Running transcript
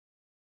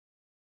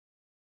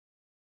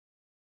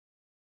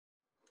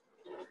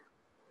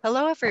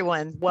Hello,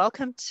 everyone.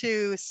 Welcome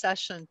to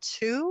session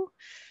two.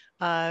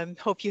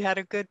 Hope you had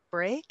a good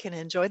break and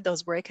enjoyed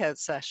those breakout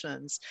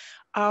sessions.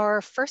 Our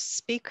first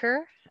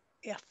speaker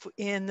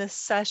in this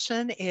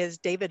session is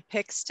David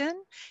Pixton.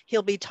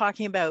 He'll be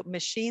talking about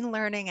machine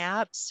learning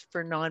apps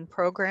for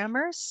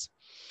non-programmers.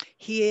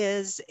 He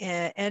is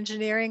an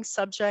engineering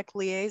subject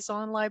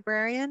liaison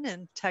librarian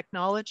and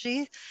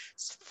technology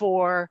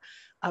for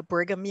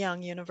Brigham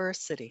Young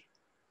University.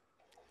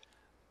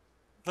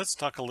 Let's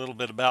talk a little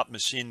bit about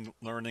machine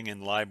learning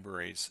in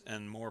libraries,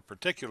 and more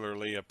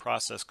particularly a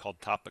process called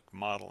topic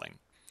modeling.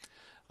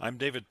 I'm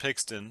David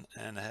Pixton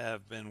and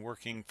have been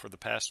working for the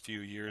past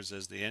few years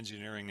as the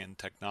engineering and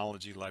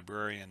technology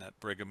librarian at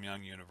Brigham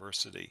Young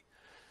University.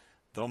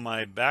 Though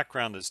my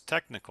background is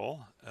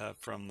technical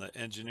from the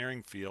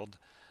engineering field,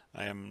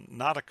 I am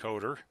not a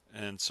coder,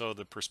 and so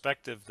the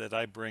perspective that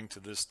I bring to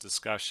this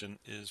discussion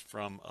is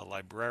from a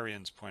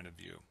librarian's point of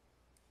view.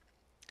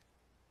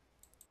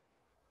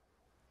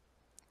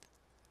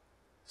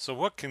 So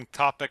what can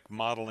topic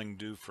modeling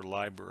do for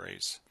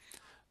libraries?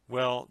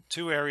 Well,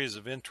 two areas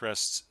of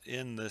interest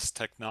in this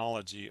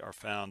technology are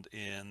found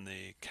in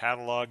the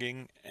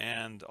cataloging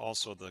and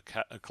also the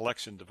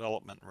collection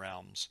development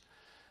realms.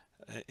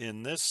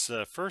 In this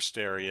first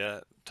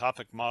area,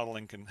 topic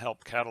modeling can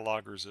help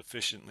catalogers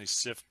efficiently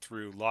sift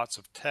through lots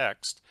of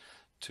text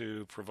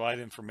to provide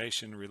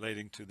information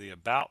relating to the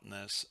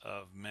aboutness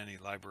of many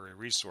library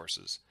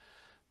resources.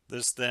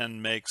 This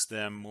then makes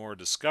them more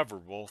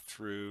discoverable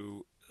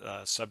through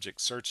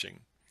subject searching.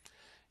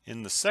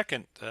 In the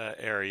second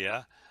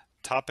area,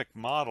 topic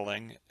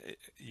modeling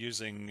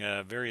using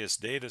various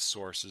data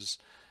sources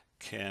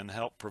can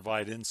help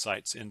provide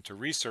insights into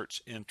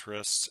research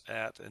interests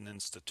at an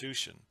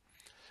institution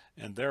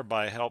and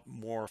thereby help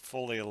more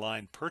fully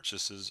align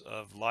purchases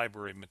of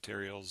library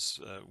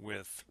materials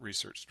with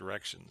research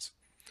directions.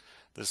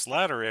 This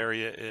latter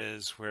area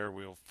is where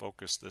we'll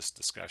focus this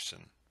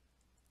discussion.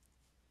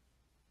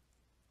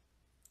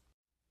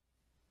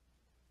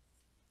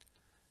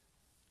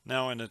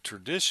 Now, in a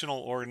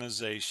traditional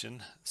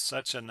organization,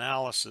 such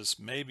analysis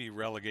may be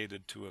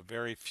relegated to a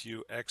very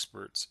few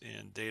experts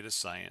in data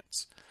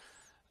science.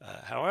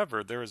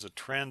 However, there is a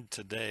trend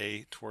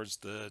today towards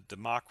the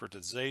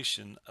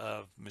democratization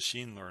of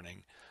machine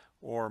learning,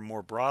 or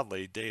more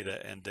broadly, data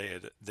and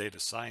data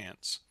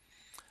science.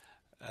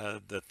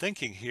 The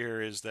thinking here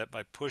is that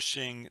by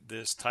pushing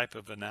this type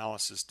of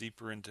analysis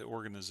deeper into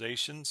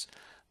organizations,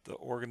 the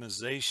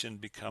organization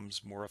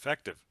becomes more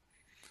effective.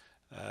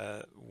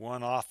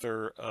 One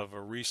author of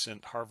a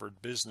recent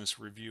Harvard Business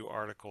Review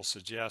article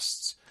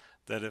suggests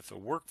that if a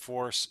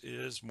workforce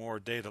is more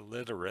data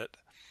literate,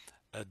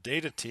 a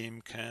data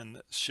team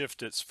can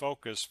shift its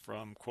focus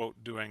from,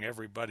 quote, doing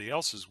everybody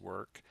else's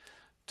work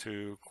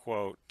to,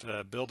 quote,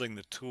 building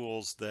the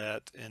tools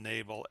that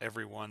enable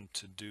everyone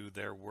to do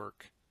their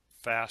work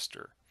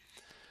faster.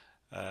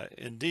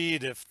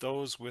 Indeed, if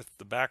those with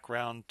the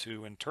background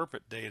to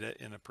interpret data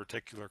in a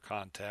particular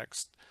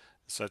context,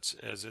 such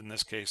as in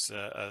this case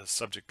a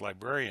subject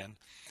librarian,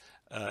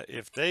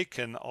 if they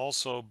can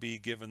also be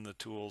given the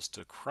tools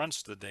to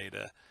crunch the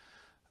data,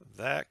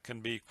 that can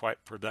be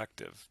quite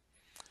productive.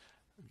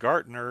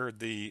 Gartner,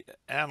 the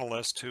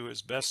analyst who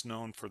is best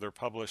known for their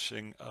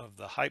publishing of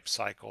the hype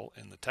cycle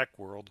in the tech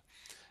world,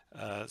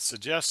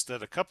 suggests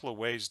that a couple of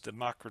ways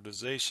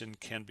democratization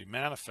can be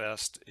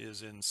manifest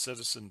is in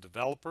citizen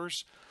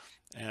developers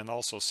and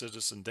also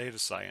citizen data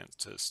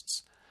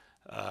scientists.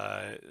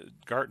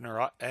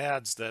 Gartner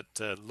adds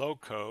that low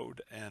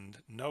code and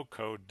no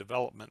code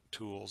development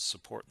tools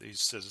support these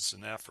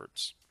citizen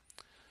efforts.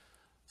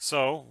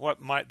 So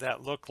what might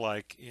that look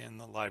like in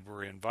the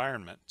library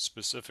environment,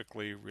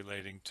 specifically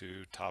relating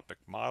to topic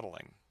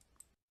modeling?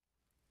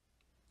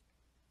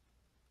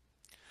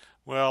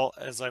 Well,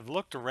 as I've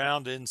looked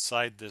around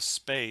inside this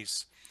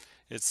space,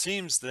 it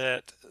seems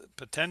that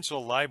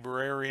potential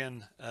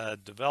librarian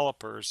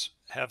developers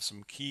have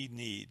some key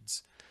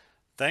needs.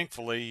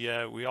 Thankfully,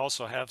 we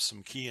also have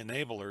some key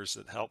enablers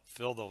that help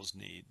fill those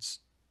needs.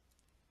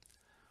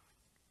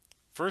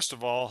 First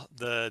of all,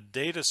 the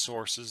data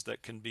sources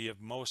that can be of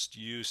most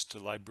use to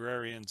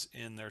librarians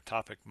in their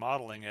topic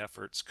modeling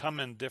efforts come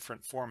in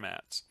different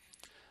formats.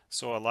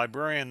 So a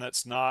librarian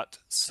that's not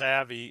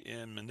savvy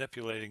in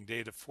manipulating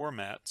data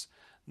formats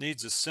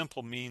needs a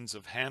simple means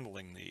of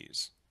handling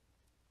these.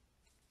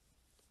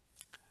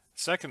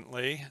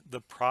 Secondly,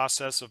 the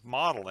process of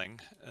modeling,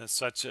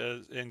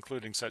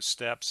 including such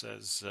steps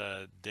as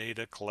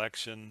data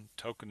collection,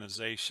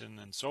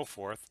 tokenization, and so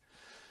forth.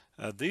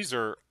 These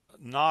are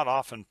not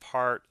often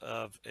part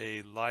of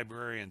a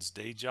librarian's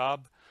day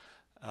job,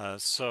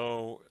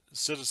 so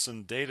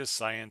citizen data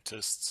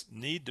scientists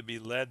need to be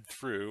led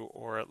through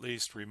or at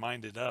least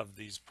reminded of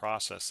these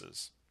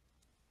processes.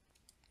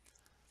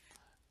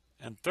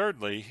 And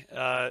thirdly,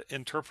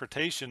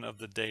 interpretation of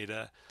the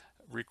data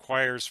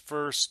requires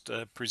first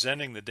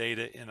presenting the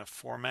data in a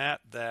format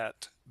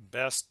that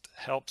best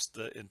helps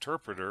the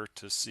interpreter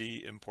to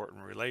see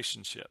important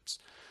relationships.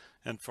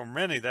 And for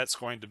many, that's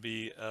going to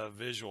be a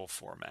visual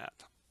format.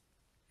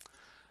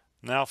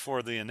 Now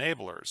for the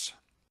enablers.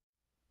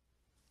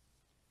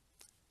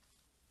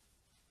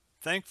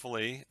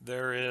 Thankfully,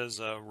 there is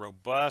a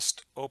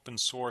robust open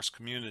source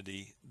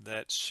community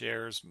that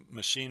shares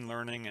machine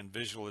learning and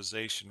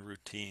visualization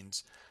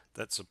routines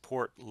that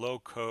support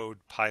low-code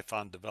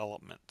Python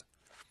development.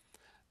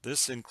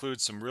 This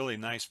includes some really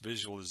nice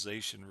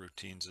visualization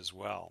routines as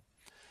well.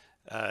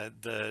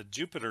 The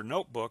Jupyter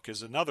Notebook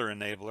is another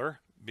enabler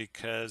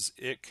because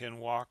it can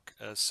walk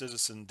a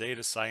citizen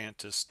data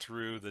scientist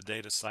through the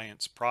data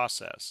science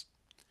process.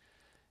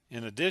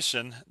 In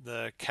addition,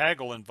 the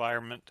Kaggle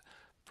environment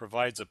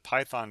provides a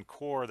Python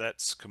core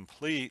that's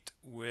complete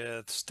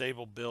with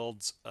stable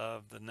builds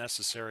of the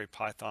necessary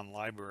Python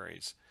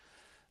libraries.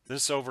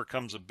 This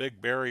overcomes a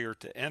big barrier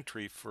to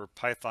entry for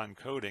Python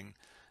coding,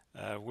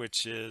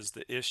 which is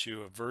the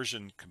issue of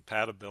version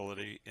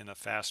compatibility in a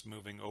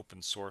fast-moving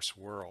open source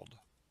world.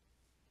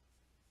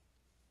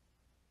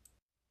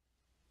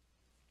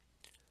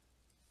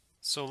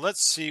 So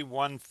let's see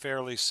one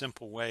fairly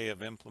simple way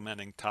of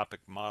implementing topic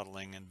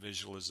modeling and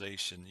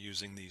visualization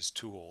using these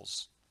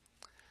tools.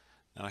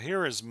 Now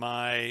here is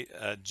my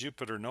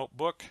Jupyter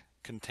Notebook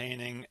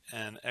containing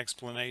an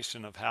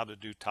explanation of how to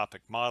do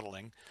topic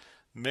modeling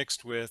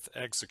mixed with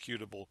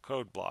executable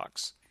code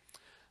blocks.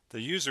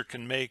 The user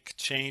can make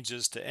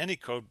changes to any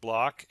code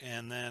block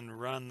and then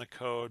run the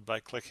code by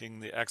clicking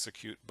the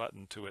execute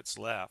button to its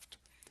left.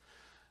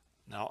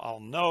 Now I'll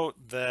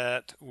note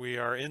that we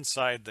are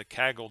inside the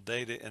Kaggle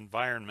data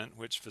environment,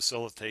 which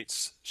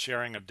facilitates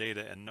sharing of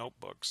data in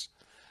notebooks.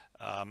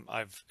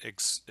 I've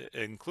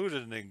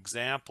included an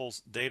example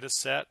data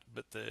set,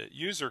 but the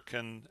user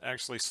can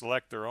actually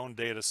select their own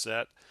data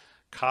set,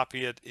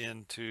 copy it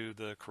into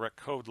the correct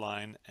code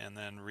line, and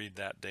then read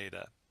that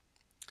data.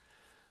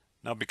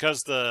 Now,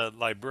 because the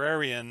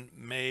librarian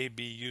may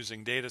be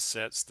using data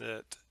sets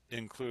that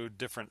include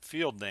different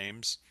field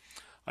names,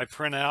 I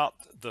print out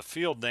the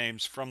field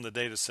names from the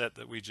data set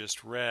that we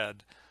just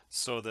read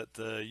so that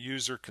the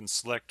user can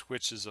select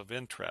which is of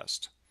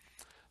interest.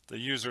 The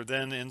user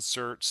then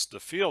inserts the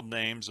field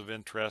names of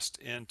interest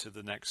into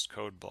the next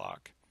code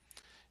block.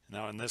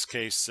 Now in this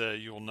case,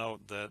 you will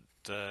note that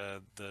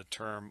the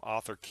term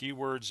author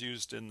keywords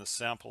used in the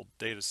sample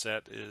data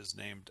set is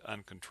named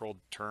uncontrolled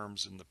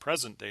terms in the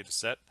present data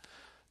set,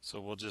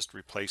 so we'll just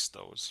replace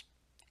those.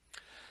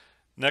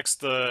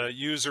 Next, the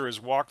user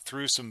is walked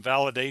through some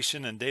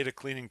validation and data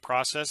cleaning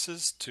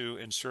processes to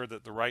ensure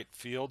that the right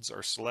fields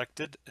are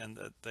selected and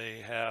that they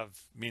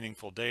have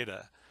meaningful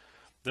data.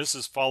 This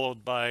is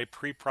followed by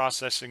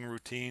pre-processing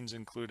routines,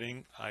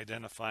 including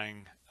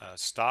identifying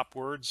stop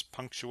words,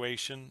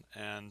 punctuation,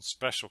 and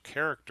special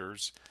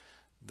characters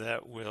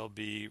that will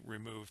be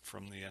removed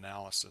from the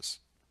analysis.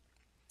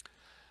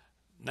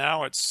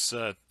 Now it's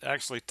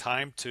actually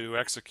time to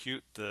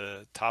execute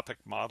the topic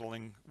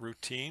modeling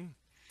routine.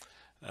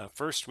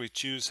 First, we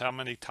choose how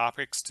many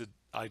topics to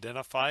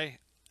identify,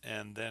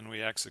 and then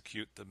we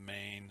execute the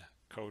main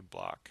code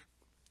block.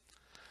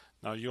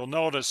 Now you'll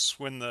notice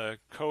when the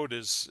code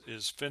is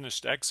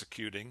finished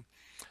executing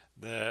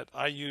that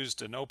I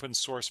used an open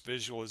source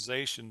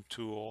visualization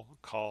tool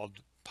called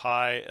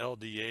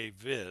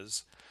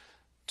PyLDA-Viz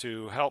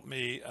to help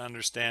me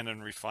understand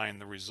and refine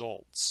the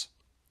results.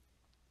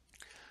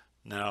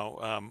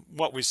 Now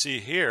what we see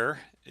here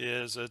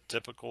is a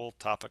typical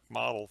topic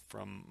model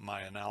from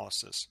my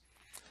analysis.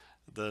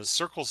 The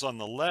circles on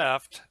the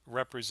left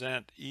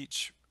represent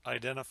each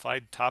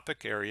identified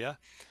topic area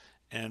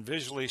and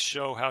visually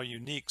show how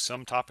unique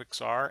some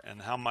topics are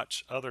and how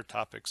much other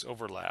topics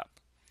overlap.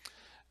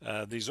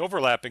 These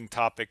overlapping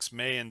topics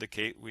may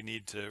indicate we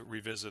need to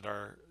revisit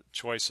our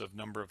choice of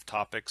number of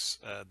topics.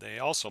 They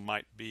also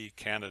might be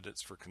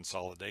candidates for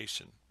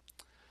consolidation.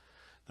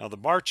 Now the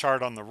bar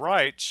chart on the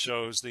right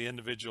shows the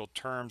individual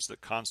terms that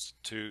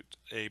constitute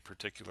a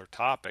particular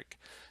topic,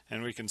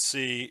 and we can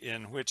see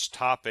in which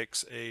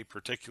topics a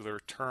particular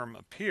term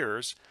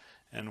appears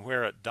and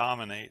where it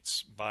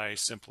dominates by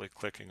simply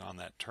clicking on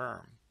that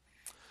term.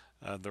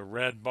 The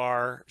red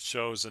bar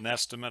shows an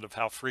estimate of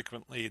how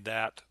frequently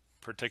that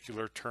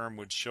particular term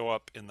would show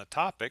up in the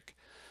topic,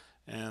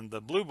 and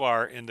the blue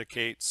bar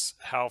indicates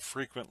how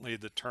frequently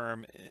the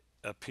term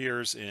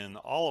appears in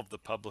all of the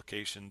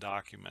publication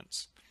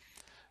documents.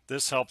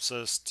 This helps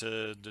us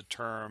to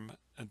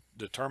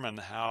determine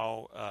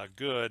how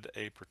good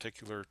a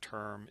particular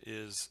term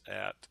is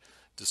at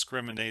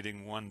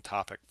discriminating one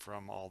topic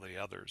from all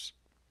the others.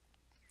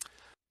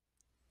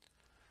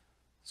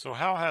 So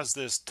how has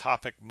this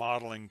topic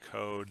modeling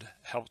code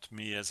helped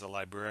me as a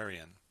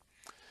librarian?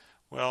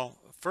 Well,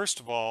 first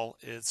of all,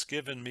 it's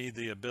given me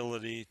the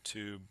ability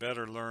to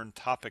better learn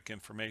topic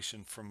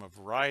information from a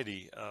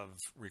variety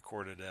of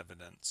recorded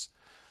evidence.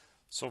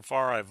 So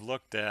far, I've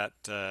looked at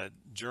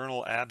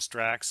journal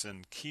abstracts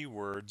and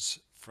keywords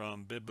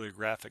from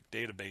bibliographic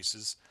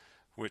databases,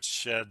 which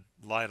shed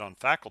light on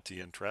faculty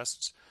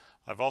interests.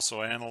 I've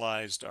also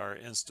analyzed our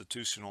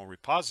institutional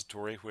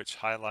repository, which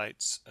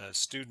highlights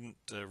student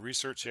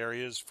research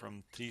areas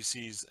from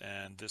theses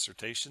and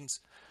dissertations,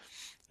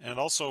 and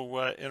also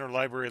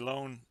interlibrary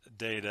loan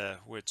data,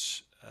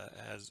 which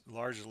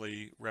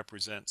largely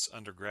represents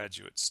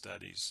undergraduate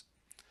studies.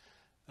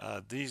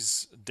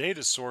 These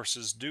data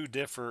sources do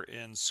differ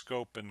in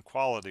scope and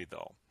quality,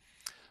 though.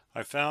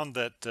 I found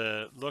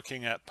that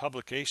looking at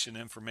publication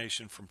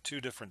information from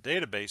two different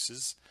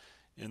databases,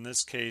 in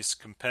this case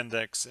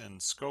Compendex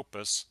and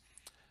Scopus,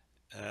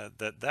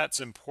 that's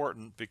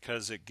important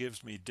because it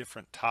gives me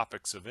different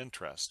topics of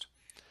interest.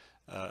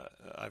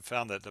 I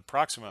found that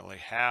approximately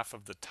half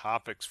of the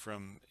topics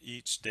from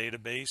each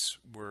database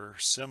were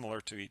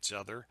similar to each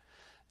other,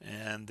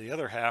 and the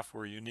other half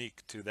were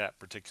unique to that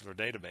particular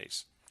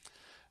database.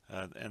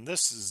 And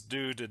this is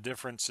due to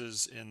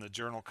differences in the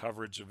journal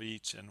coverage of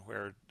each and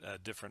where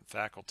different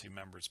faculty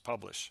members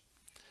publish.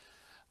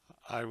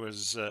 I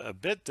was a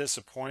bit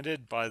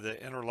disappointed by the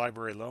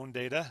interlibrary loan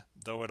data.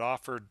 Though it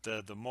offered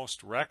the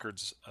most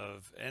records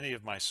of any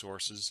of my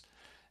sources,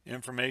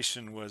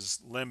 information was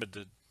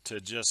limited to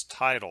just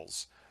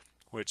titles,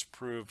 which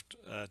proved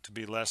to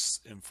be less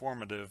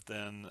informative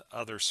than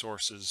other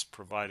sources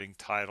providing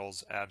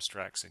titles,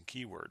 abstracts, and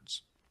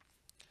keywords.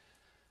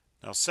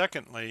 Now,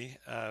 secondly,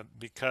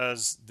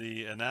 because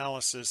the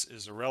analysis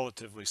is a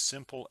relatively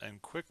simple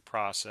and quick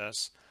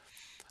process,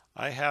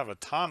 I have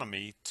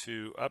autonomy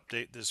to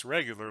update this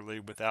regularly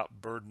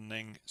without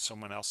burdening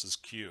someone else's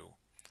queue.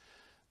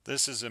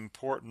 This is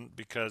important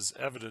because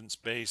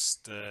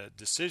evidence-based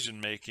decision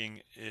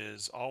making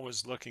is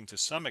always looking to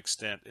some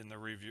extent in the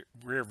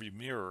rearview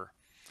mirror.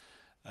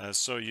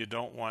 So you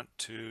don't want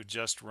to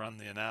just run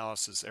the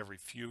analysis every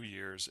few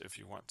years if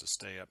you want to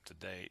stay up to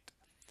date.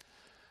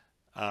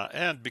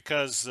 And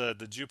because the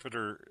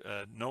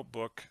Jupyter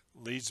notebook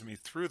leads me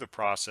through the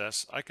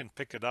process, I can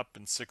pick it up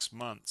in 6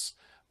 months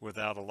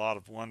without a lot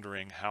of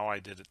wondering how I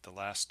did it the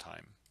last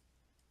time.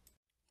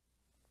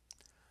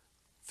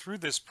 Through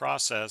this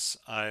process,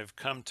 I've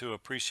come to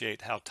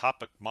appreciate how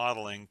topic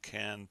modeling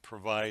can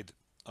provide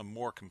a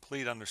more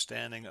complete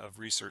understanding of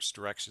research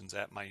directions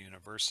at my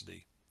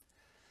university.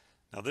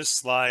 Now, this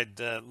slide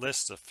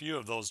lists a few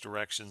of those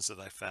directions that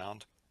I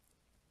found.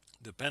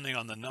 Depending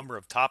on the number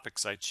of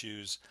topics I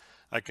choose,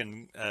 I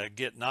can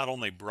get not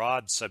only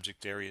broad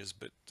subject areas,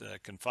 but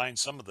can find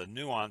some of the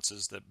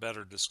nuances that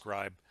better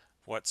describe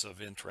what's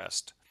of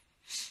interest.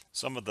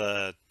 Some of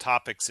the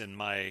topics in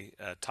my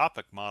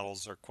topic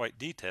models are quite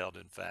detailed,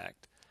 in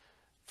fact.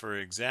 For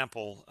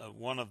example,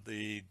 one of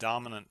the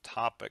dominant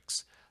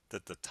topics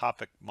that the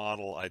topic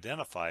model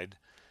identified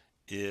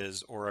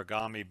is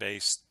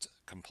origami-based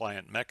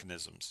compliant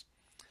mechanisms.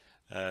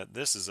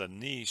 This is a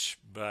niche,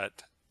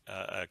 but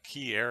a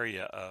key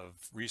area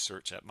of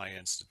research at my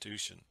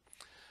institution.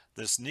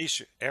 This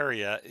niche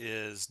area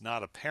is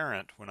not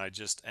apparent when I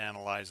just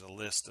analyze a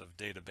list of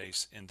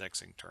database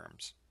indexing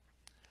terms.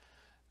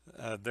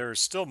 There's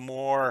still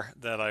more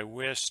that I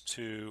wish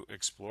to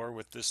explore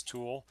with this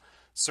tool.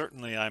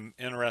 Certainly, I'm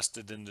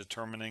interested in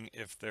determining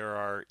if there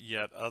are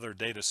yet other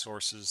data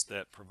sources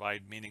that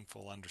provide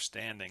meaningful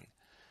understanding.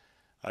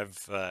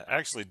 I've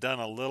actually done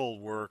a little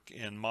work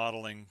in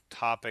modeling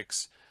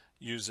topics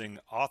using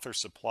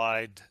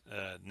author-supplied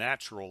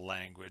natural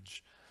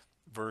language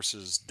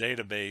versus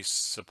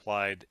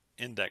database-supplied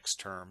index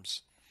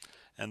terms.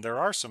 And there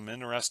are some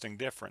interesting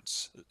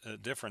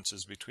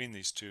differences between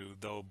these two,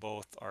 though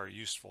both are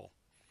useful.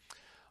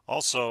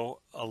 Also,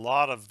 a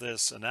lot of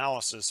this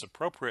analysis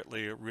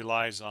appropriately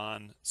relies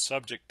on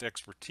subject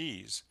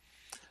expertise,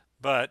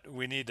 but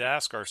we need to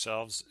ask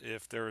ourselves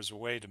if there is a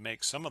way to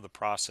make some of the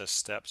process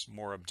steps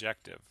more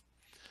objective.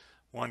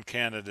 One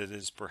candidate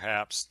is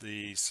perhaps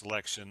the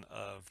selection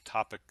of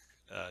topic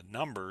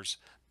numbers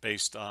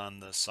based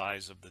on the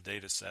size of the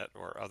data set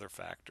or other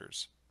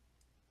factors.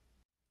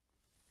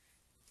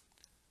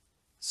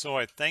 So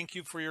I thank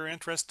you for your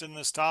interest in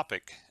this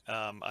topic.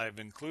 I've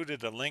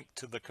included a link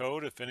to the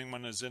code if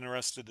anyone is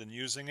interested in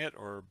using it,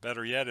 or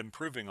better yet,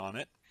 improving on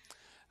it.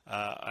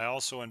 I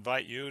also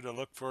invite you to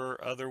look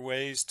for other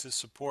ways to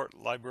support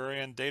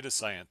librarian data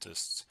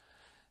scientists.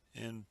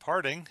 In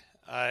parting,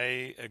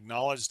 I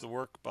acknowledge the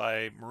work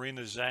by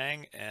Marina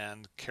Zhang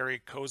and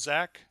Carrie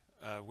Kozak,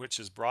 which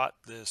has brought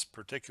this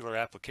particular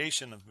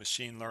application of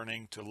machine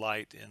learning to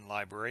light in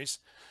libraries.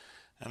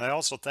 And I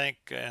also thank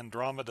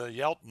Andromeda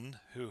Yelton,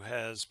 who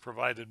has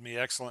provided me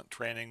excellent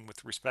training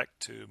with respect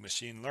to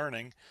machine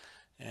learning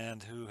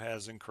and who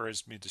has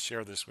encouraged me to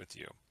share this with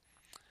you.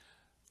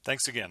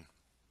 Thanks again.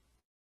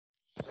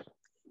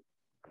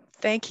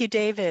 Thank you,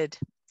 David.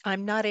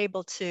 I'm not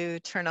able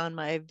to turn on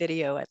my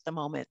video at the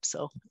moment,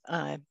 so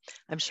I'm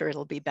sure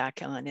it'll be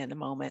back on in a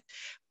moment.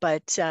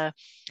 But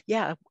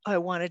yeah, I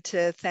wanted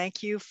to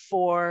thank you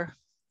for,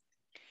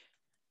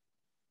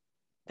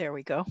 there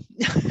we go.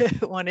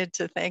 Wanted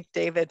to thank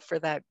David for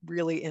that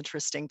really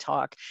interesting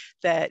talk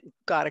that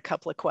got a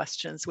couple of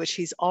questions, which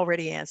he's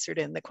already answered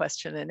in the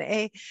question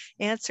and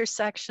answer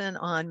section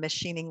on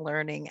machining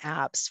learning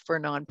apps for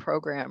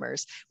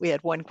non-programmers. We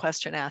had one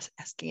question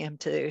asking him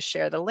to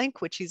share the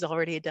link, which he's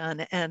already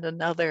done, and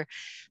another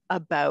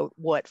about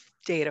what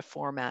data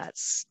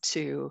formats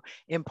to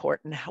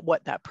import and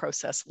what that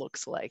process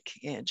looks like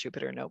in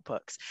Jupyter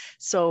Notebooks.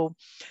 So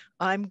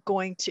I'm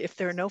going to, if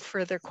there are no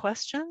further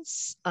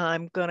questions,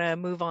 I'm going to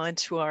move on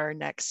to our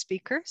next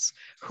speakers,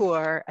 who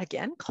are,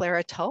 again,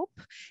 Clara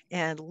Taupe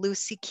and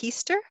Lucy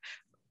Keister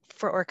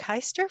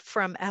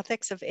from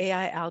Ethics of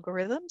AI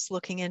Algorithms,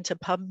 looking into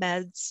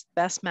PubMed's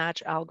best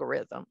match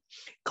algorithm.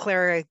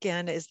 Clara,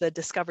 again, is the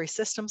Discovery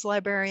Systems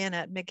Librarian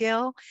at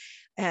McGill,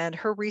 and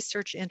her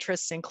research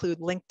interests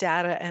include linked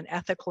data and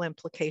ethical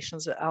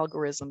implications of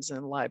algorithms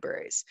in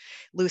libraries.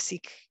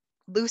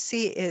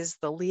 Lucy is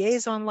the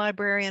liaison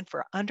librarian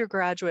for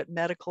undergraduate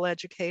medical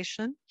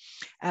education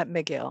at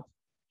McGill.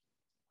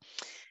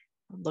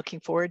 I'm looking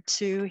forward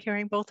to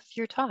hearing both of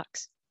your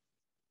talks.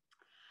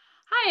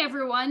 Hi,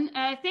 everyone.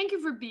 Thank you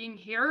for being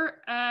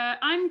here.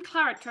 I'm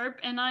Clara Taupe,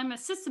 and I'm a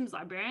systems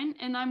librarian,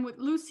 and I'm with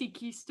Lucy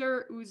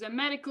Keister, who's a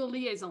medical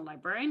liaison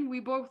librarian. We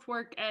both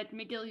work at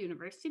McGill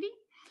University,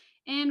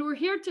 and we're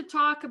here to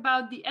talk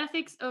about the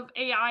ethics of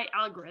AI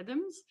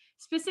algorithms,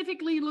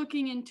 specifically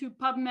looking into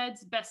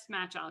PubMed's best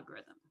match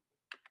algorithm.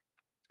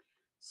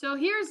 So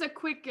here's a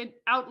quick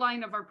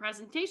outline of our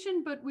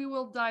presentation, but we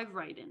will dive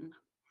right in.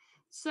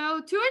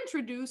 So to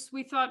introduce,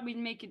 we thought we'd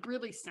make it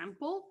really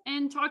simple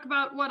and talk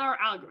about what are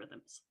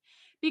algorithms.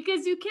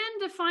 Because you can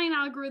define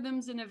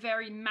algorithms in a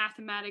very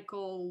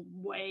mathematical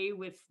way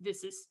with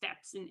this is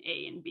steps in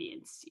A and B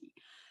and C.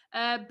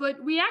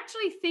 But we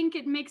actually think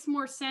it makes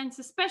more sense,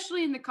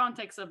 especially in the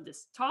context of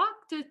this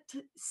talk, to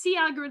see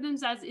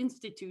algorithms as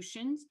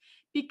institutions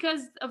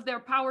because of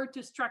their power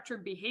to structure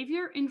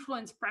behavior,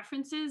 influence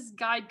preferences,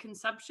 guide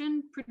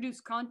consumption,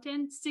 produce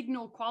content,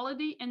 signal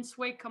quality, and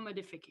sway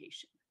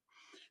commodification.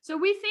 So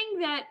we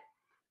think that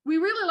we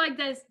really like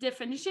this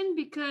definition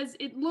because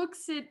it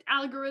looks at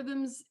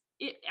algorithms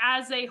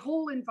as a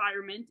whole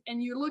environment,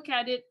 and you look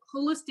at it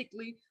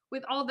holistically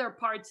with all their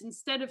parts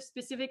instead of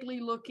specifically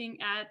looking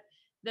at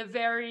the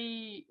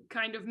very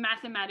kind of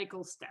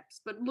mathematical steps,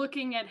 but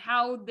looking at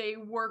how they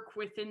work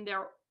within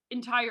their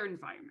entire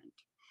environment.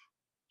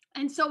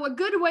 And so a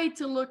good way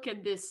to look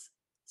at this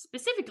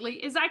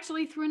specifically is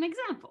actually through an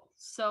example.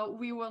 So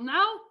we will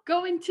now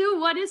go into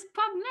what is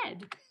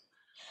PubMed.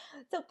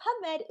 So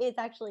PubMed is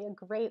actually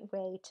a great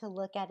way to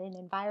look at an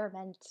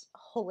environment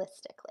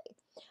holistically.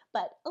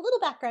 But a little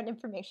background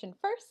information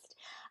first.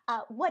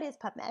 What is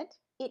PubMed?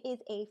 It is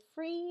a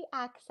free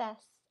access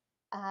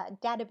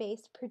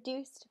database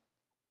produced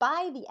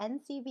by the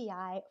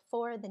NCBI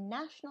for the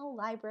National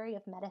Library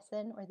of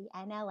Medicine, or the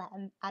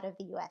NLM, out of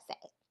the USA.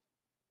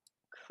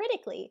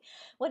 Critically,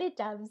 what it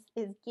does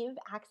is give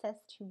access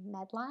to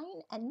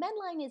Medline, and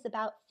Medline is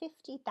about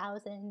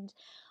 50,000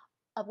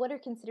 of what are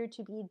considered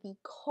to be the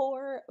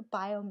core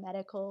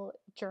biomedical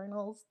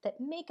journals that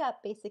make up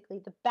basically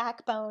the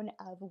backbone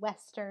of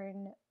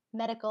Western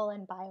medical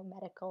and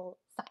biomedical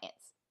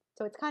science.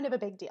 So it's kind of a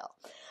big deal.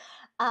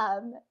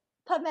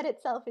 PubMed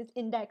itself is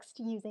indexed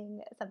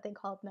using something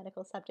called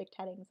medical subject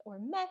headings, or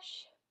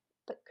MESH,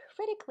 but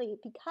critically,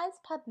 because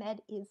PubMed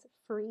is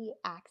free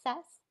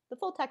access, the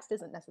full text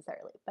isn't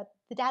necessarily, but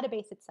the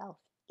database itself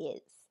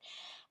is.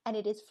 And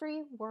it is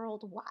free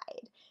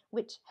worldwide,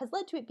 which has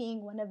led to it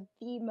being one of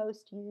the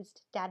most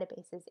used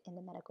databases in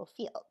the medical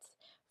fields.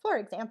 For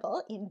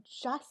example, in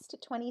just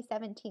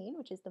 2017,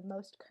 which is the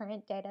most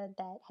current data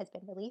that has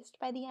been released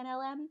by the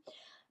NLM,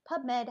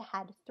 PubMed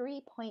had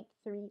 3.3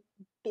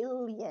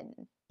 billion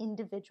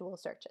individual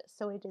searches.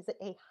 So it is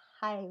a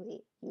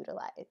highly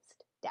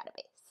utilized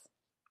database.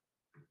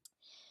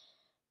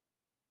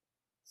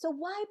 So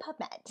why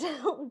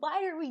PubMed?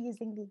 Why are we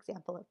using the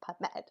example of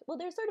PubMed? Well,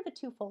 there's sort of a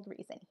twofold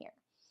reason here.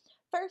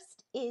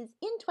 First is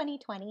in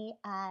 2020,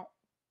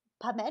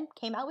 PubMed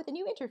came out with a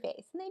new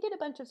interface, and they did a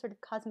bunch of sort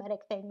of cosmetic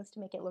things to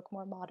make it look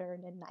more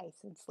modern and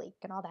nice and sleek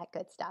and all that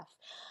good stuff.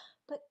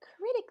 But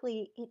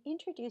critically, it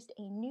introduced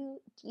a new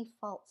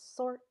default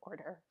sort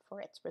order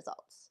for its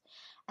results.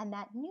 And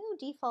that new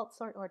default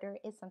sort order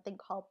is something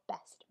called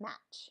best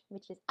match,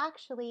 which is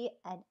actually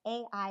an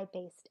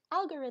AI-based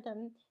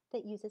algorithm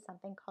that uses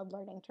something called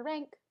learning to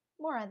rank.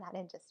 More on that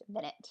in just a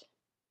minute.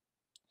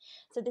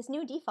 So this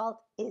new default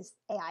is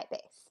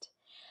AI-based.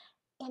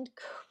 And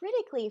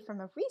critically,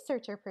 from a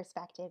researcher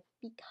perspective,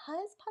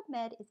 because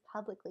PubMed is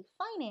publicly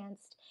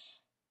financed,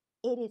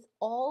 it is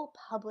all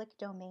public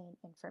domain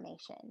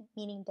information,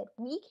 meaning that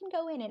we can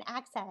go in and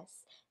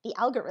access the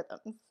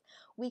algorithms.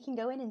 We can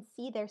go in and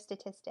see their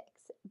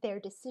statistics. Their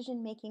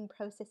decision-making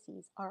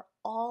processes are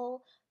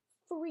all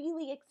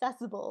freely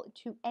accessible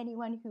to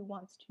anyone who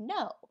wants to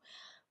know,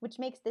 which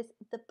makes this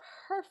the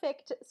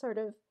perfect sort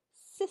of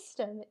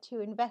system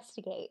to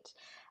investigate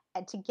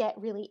and to get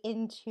really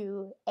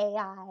into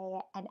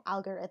AI and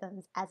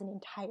algorithms as an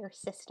entire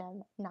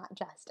system, not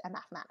just a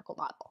mathematical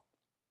model.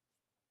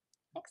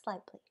 Next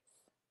slide, please.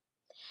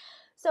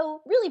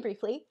 So really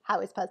briefly, how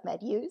is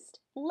PubMed used?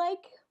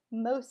 Like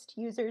most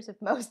users of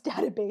most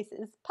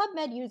databases,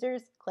 PubMed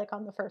users click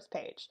on the first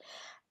page.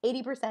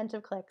 80%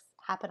 of clicks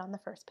happen on the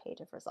first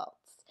page of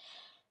results.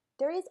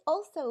 There is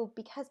also,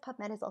 because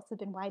PubMed has also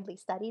been widely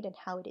studied and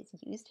how it is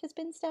used has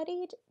been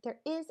studied, there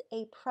is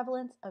a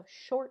prevalence of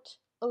short,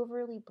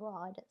 overly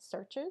broad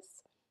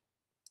searches.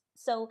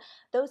 So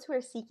those who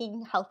are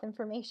seeking health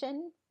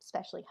information,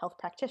 especially health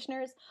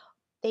practitioners,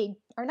 they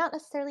are not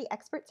necessarily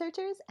expert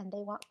searchers and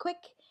they want quick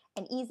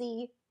and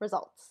easy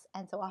results.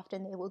 And so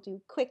often they will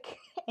do quick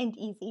and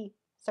easy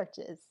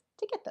searches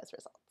to get those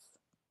results.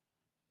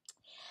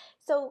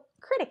 So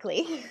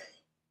critically,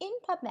 in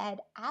PubMed,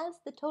 as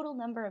the total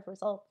number of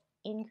results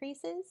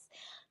increases,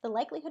 the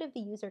likelihood of the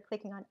user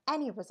clicking on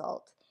any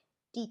result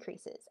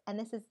decreases. And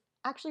this is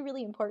actually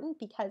really important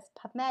because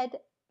PubMed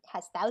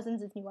has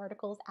thousands of new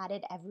articles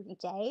added every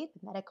day.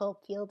 The medical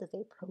field is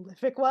a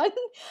prolific one.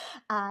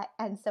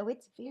 And so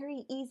it's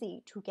very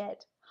easy to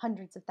get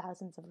hundreds of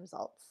thousands of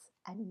results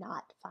and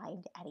not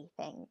find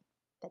anything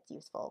that's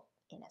useful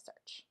in a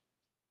search.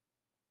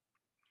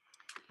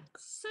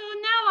 So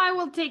now I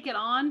will take it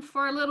on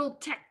for a little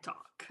tech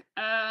talk.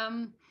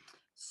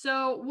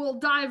 So we'll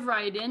dive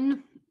right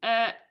in.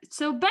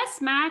 So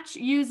Best Match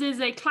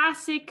uses a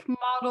classic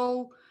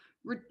model,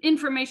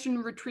 information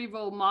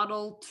retrieval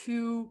model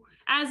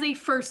as a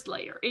first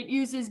layer. It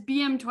uses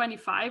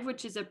BM25,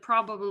 which is a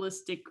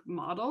probabilistic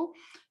model,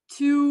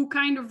 to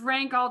kind of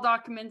rank all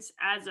documents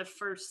as a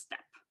first step.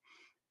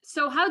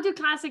 So how do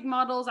classic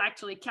models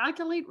actually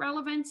calculate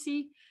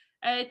relevancy?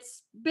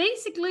 It's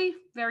basically,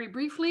 very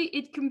briefly,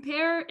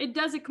 it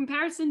does a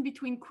comparison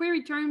between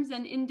query terms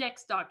and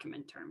index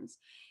document terms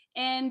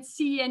and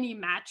see any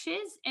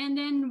matches, and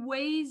then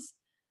weighs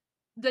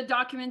the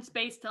documents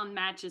based on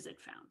matches it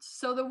found.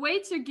 So the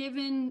weights are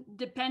given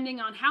depending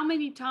on how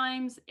many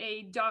times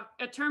a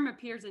term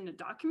appears in a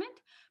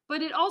document,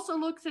 but it also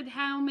looks at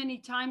how many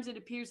times it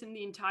appears in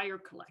the entire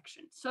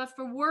collection. So if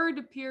a word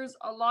appears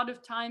a lot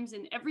of times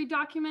in every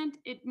document,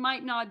 it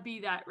might not be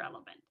that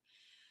relevant.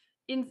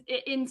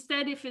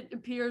 Instead, if it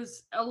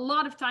appears a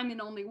lot of time in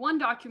only one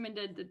document,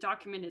 the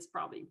document is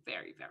probably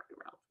very, very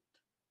relevant.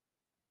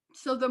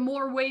 So the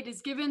more weight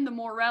is given, the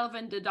more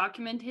relevant the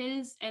document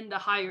is, and the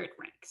higher it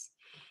ranks.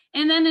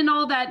 And then in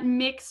all that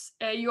mix,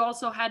 you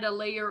also had a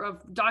layer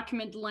of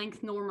document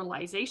length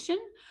normalization,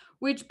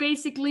 which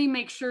basically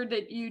makes sure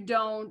that you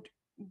don't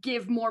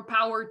give more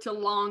power to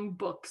long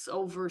books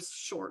over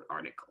short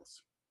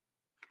articles.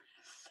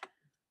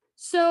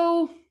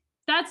 So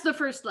that's the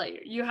first layer.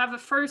 You have a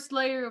first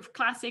layer of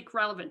classic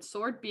relevant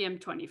sort,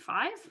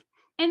 BM25.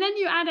 And then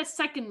you add a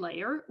second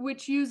layer,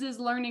 which uses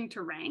learning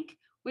to rank,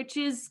 which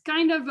is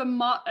kind of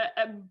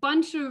a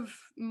bunch of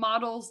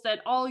models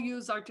that all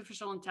use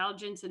artificial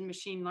intelligence and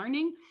machine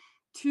learning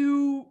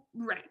to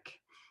rank.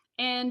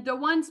 And the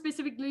one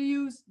specifically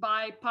used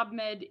by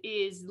PubMed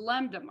is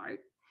LambdaMart.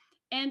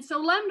 And so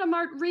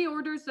LambdaMart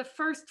reorders the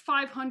first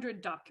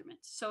 500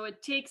 documents. So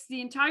it takes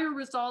the entire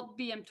result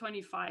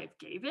BM25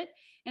 gave it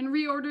and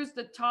reorders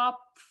the top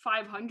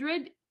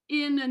 500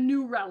 in a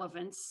new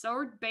relevance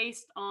sort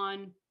based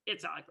on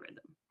its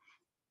algorithm.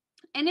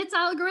 And its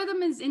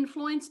algorithm is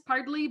influenced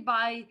partly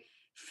by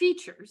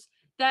features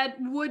that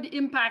would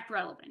impact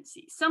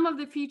relevancy. Some of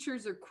the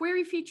features are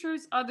query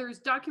features, others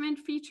document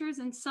features,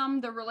 and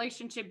some the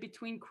relationship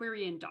between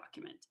query and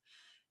document.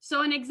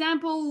 So an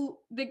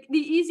example, the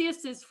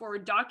easiest is for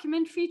a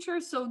document feature.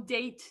 So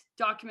date,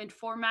 document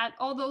format,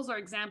 all those are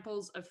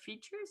examples of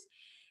features.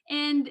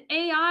 And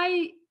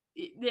AI,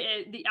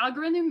 the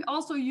algorithm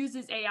also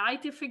uses AI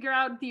to figure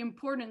out the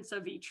importance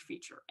of each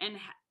feature. And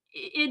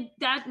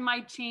that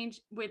might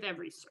change with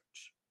every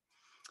search.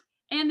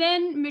 And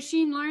then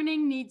machine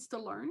learning needs to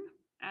learn,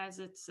 as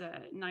it's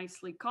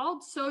nicely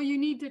called. So you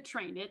need to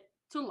train it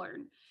to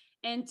learn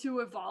and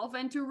to evolve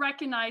and to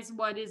recognize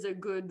what is a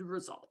good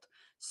result.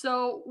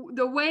 So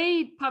the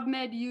way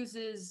PubMed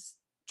uses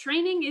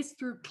training is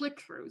through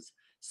click-throughs.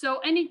 So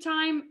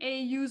anytime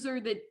a user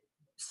that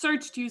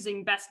searched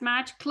using Best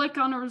Match click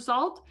on a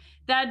result,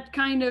 that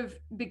kind of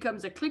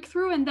becomes a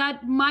click-through, and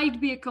that might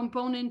be a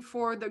component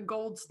for the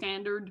gold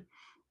standard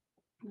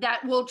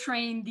that will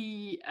train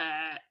the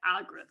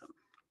algorithm.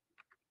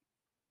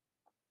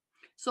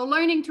 So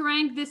learning to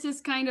rank, this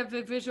is kind of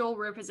a visual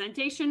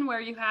representation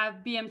where you have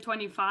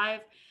BM25,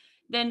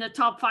 then the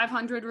top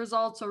 500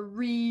 results are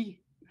rehashed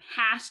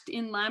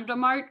in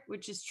LambdaMart,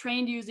 which is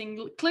trained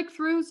using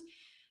click-throughs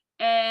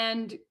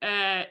and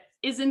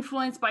is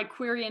influenced by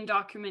query and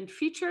document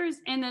features.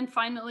 And then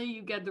finally,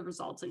 you get the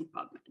results in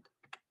PubMed.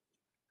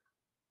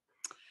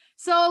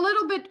 So a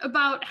little bit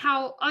about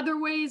how other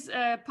ways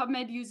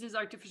PubMed uses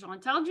artificial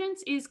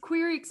intelligence is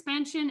query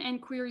expansion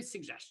and query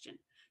suggestion.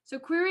 So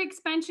query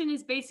expansion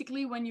is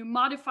basically when you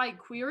modify a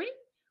query,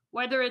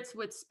 whether it's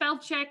with spell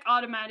check,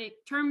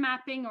 automatic term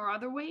mapping, or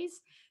other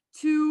ways,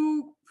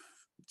 to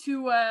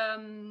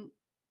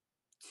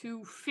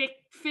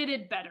fit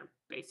it better,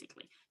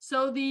 basically.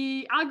 So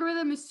the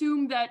algorithm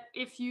assumed that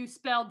if you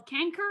spelled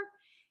canker,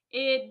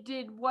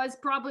 it was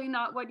probably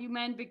not what you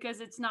meant because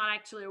it's not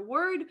actually a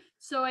word.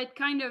 So it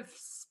kind of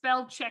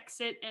spell checks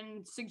it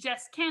and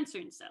suggests cancer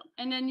instead.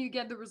 And then you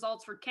get the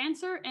results for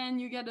cancer and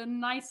you get a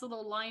nice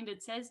little line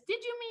that says,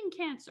 did you mean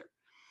cancer?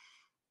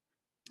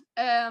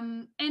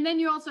 And then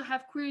you also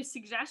have query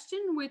suggestion,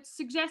 which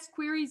suggests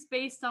queries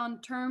based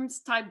on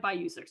terms typed by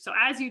user. So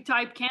as you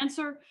type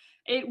cancer,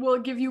 it will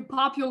give you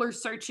popular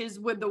searches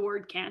with the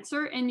word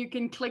cancer, and you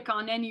can click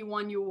on any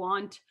one you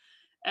want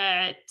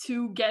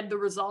to get the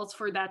results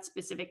for that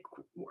specific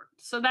word.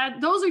 So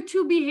those are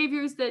two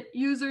behaviors that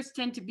users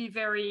tend to be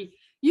very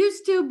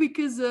used to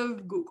because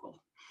of Google.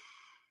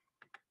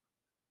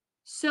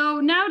 So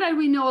now that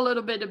we know a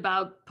little bit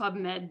about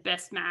PubMed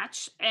Best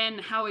Match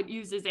and how it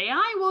uses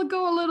AI, we'll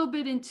go a little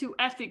bit into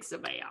ethics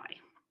of AI.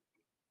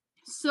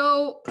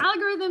 So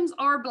algorithms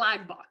are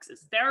black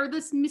boxes. They're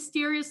this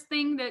mysterious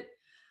thing that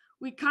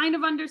we kind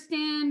of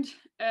understand,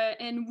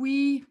 and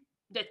we,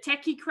 the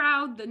techie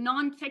crowd, the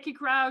non-techie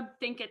crowd,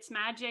 think it's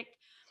magic.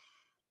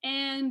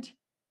 And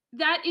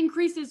that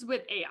increases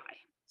with AI.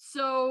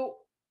 So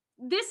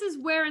this is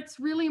where it's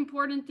really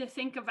important to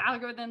think of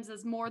algorithms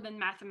as more than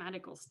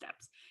mathematical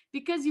steps,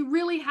 because you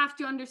really have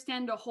to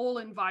understand the whole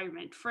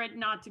environment for it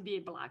not to be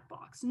a black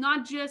box,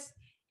 not just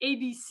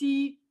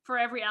ABC for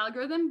every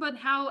algorithm, but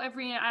how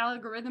every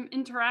algorithm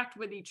interact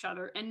with each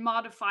other and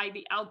modify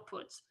the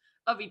outputs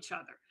of each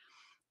other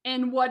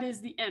and what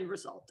is the end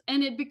result.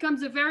 And it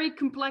becomes a very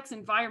complex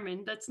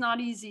environment that's not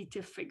easy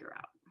to figure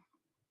out.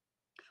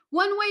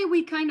 One way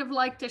we kind of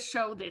like to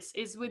show this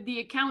is with the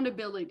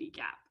accountability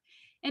gap.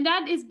 And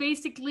that is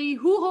basically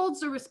who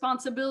holds the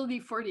responsibility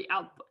for the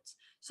outputs.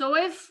 So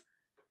if,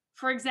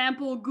 for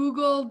example,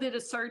 Google did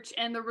a search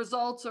and the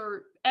results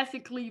are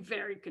ethically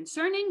very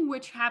concerning,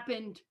 which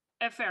happened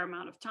a fair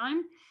amount of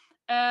time,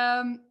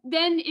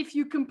 then if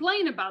you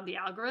complain about the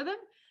algorithm,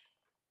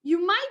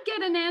 you might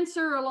get an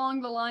answer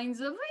along the lines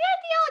of, yeah,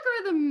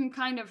 the algorithm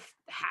kind of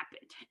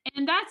happened.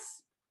 And that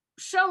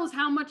shows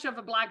how much of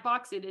a black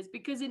box it is,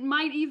 because it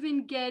might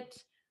even get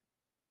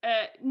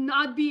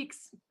not be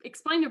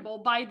explainable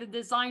by the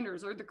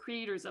designers or the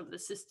creators of the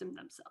system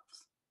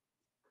themselves.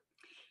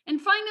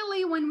 And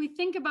finally, when we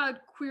think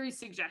about query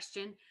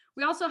suggestion,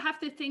 we also have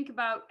to think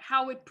about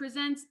how it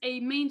presents a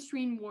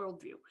mainstream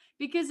worldview,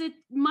 because it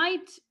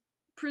might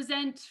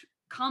present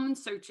common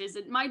searches.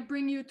 It might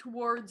bring you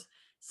towards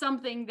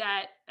something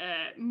that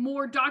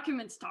more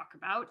documents talk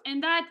about,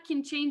 and that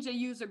can change a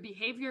user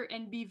behavior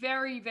and be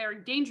very, very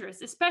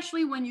dangerous,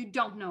 especially when you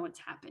don't know what's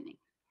happening.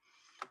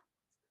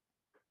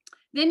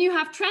 Then you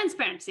have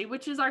transparency,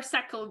 which is our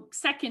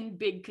second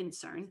big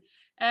concern.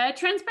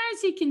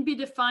 Transparency can be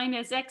defined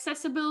as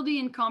accessibility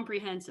and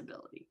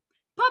comprehensibility.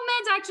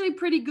 PubMed's actually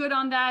pretty good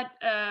on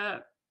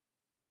that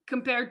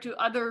compared to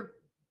other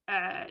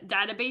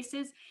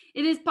databases.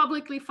 It is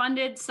publicly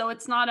funded, so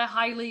it's not a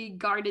highly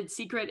guarded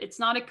secret. It's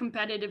not a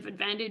competitive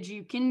advantage.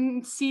 You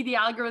can see the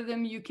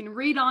algorithm, you can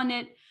read on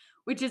it,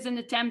 which is an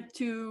attempt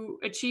to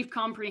achieve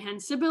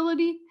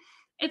comprehensibility.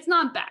 It's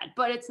not bad,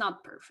 but it's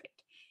not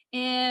perfect.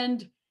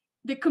 And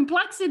the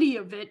complexity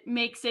of it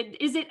makes it,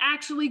 is it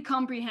actually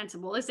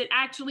comprehensible? Is it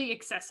actually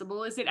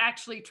accessible? Is it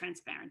actually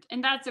transparent?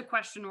 And that's a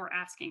question we're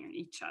asking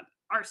each other,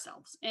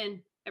 ourselves,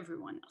 and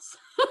everyone else.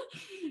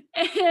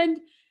 And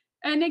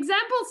an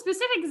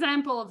specific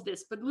example of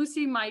this, but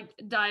Lucy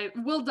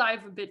will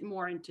dive a bit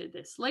more into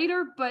this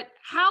later, but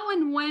how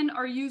and when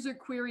are user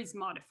queries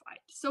modified?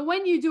 So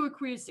when you do a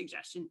query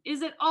suggestion,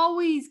 is it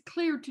always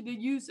clear to the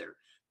user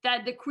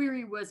that the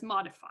query was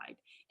modified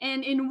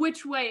and in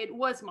which way it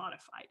was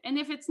modified? And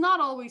if it's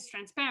not always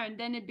transparent,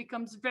 then it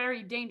becomes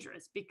very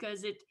dangerous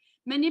because it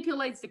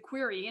manipulates the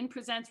query and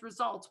presents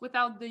results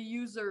without the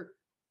user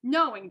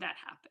knowing that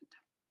happened.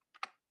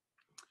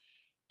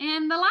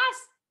 And the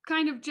last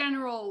kind of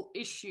general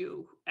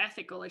issue,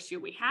 ethical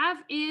issue we have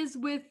is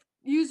with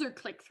user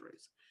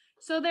click-throughs.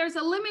 So there's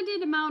a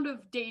limited amount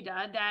of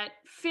data that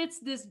fits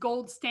this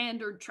gold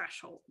standard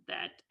threshold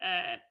that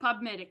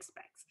PubMed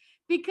expects.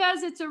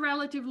 Because it's a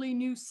relatively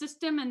new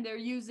system and they're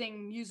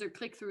using user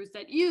click-throughs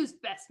that use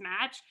Best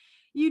Match,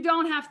 you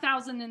don't have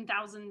thousands and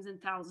thousands and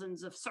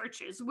thousands of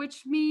searches,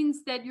 which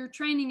means that you're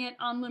training it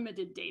on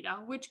limited data,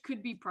 which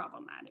could be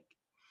problematic.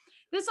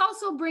 This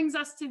also brings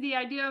us to the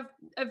idea of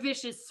a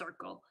vicious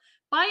circle.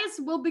 Bias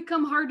will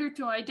become harder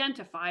to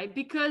identify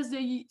because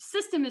the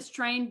system is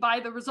trained by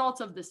the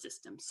results of the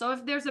system. So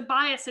if there's a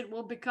bias, it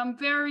will become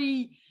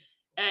very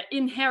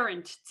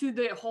inherent to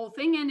the whole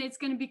thing, and it's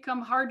going to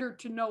become harder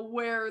to know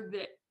where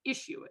the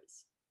issue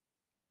is.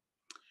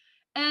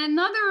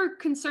 Another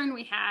concern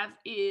we have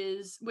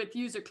is with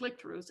user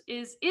click-throughs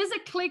is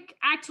a click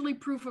actually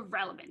proof of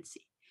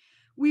relevancy?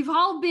 We've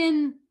all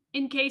been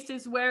in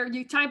cases where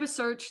you type a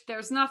search,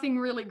 there's nothing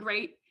really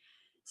great.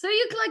 So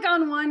you click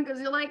on one because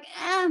you're like,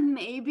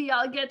 maybe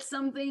I'll get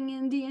something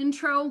in the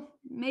intro.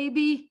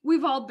 Maybe.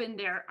 We've all been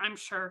there, I'm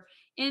sure.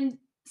 And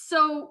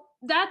so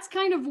that's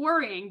kind of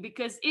worrying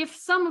because if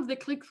some of the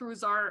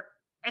click-throughs are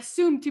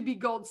assumed to be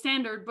gold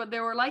standard, but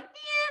they were like,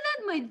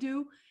 yeah, that might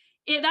do,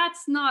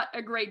 that's not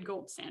a great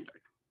gold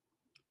standard.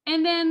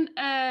 And then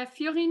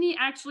Fiorini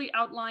actually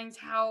outlines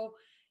how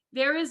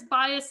there is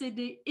bias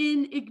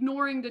in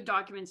ignoring the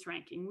document's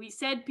ranking. We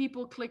said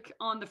people click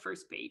on the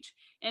first page,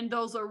 and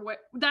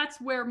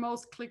that's where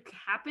most click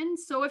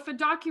happens. So if a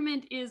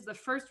document is the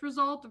first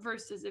result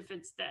versus if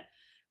it's the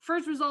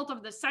first result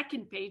of the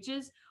second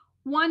pages,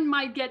 one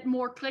might get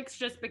more clicks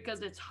just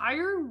because it's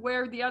higher,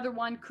 where the other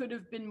one could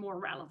have been more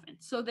relevant.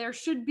 So there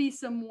should be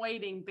some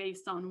weighting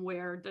based on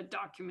where the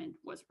document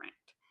was ranked,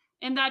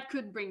 and that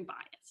could bring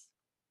bias.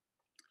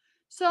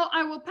 So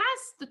I will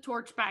pass the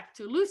torch back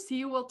to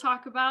Lucy, who will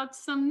talk about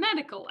some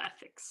medical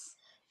ethics.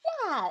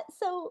 Yeah,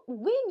 so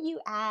when you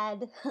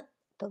add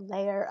the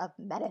layer of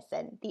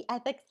medicine, the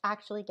ethics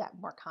actually get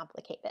more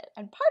complicated.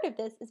 And part of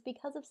this is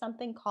because of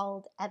something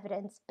called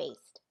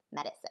evidence-based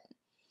medicine.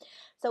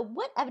 So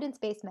what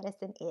evidence-based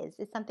medicine is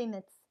something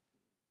that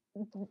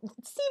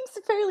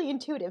seems fairly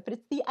intuitive, but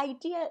it's the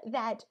idea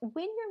that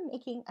when you're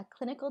making a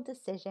clinical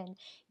decision,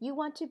 you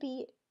want to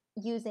be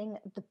using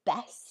the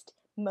best,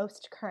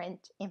 most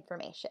current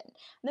information. And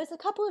there's a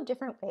couple of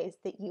different ways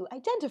that you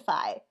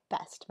identify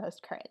best,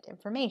 most current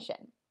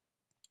information.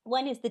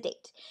 One is the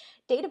date.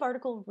 Date of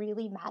article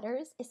really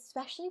matters,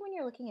 especially when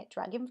you're looking at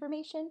drug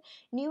information.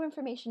 New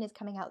information is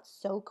coming out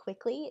so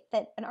quickly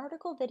that an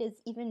article that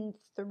is even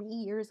 3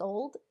 years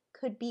old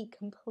could be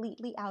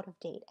completely out of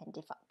date and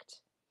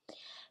defunct.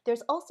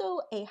 There's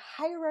also a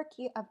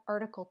hierarchy of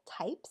article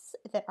types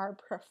that are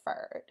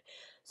preferred.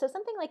 So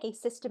something like a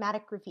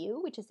systematic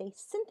review, which is a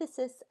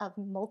synthesis of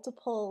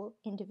multiple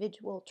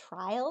individual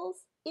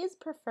trials, is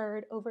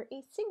preferred over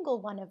a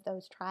single one of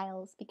those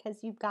trials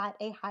because you've got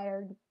a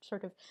higher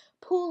sort of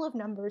pool of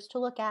numbers to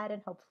look at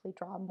and hopefully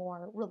draw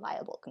more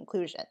reliable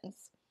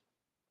conclusions.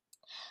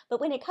 But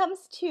when it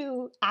comes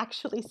to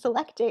actually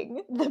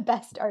selecting the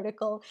best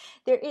article,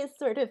 there is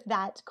sort of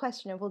that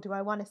question of, well, do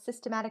I want a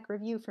systematic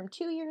review from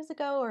 2 years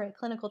ago or a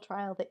clinical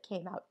trial that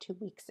came out 2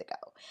 weeks ago?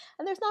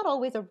 And there's not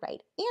always a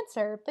right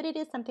answer, but it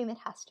is something that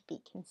has to be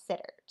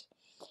considered.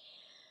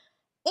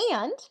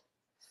 And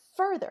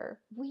further,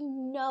 we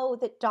know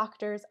that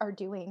doctors are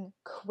doing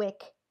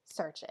quick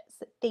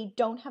searches. They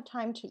don't have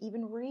time to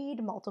even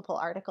read multiple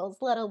articles,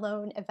 let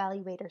alone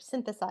evaluate or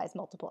synthesize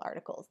multiple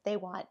articles. They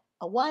want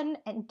a one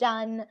and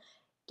done,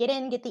 get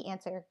in, get the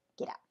answer,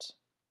 get out.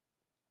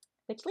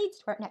 Which leads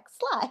to our next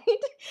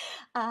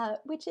slide,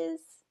 which is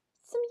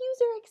some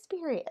user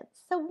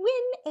experience. So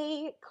when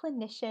a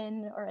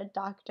clinician or a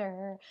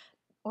doctor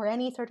or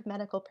any sort of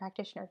medical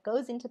practitioner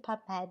goes into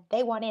PubMed,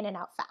 they want in and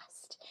out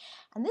fast.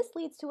 And this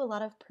leads to a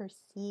lot of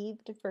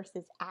perceived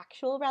versus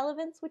actual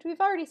relevance, which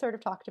we've already sort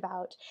of talked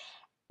about.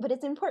 But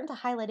it's important to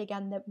highlight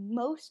again that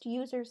most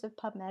users of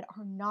PubMed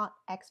are not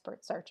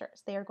expert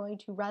searchers. They are going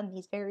to run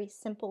these very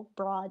simple,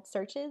 broad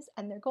searches,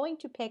 and they're going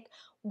to pick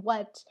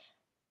what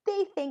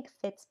they think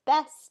fits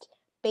best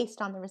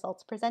based on the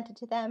results presented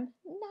to them,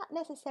 not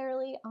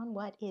necessarily on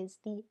what is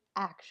the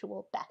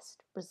actual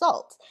best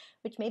result,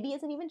 which maybe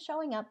isn't even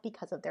showing up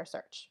because of their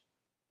search.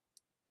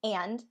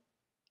 And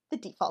the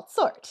default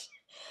sort.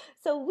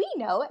 So we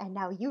know, and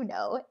now you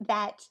know,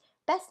 that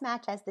best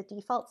match as the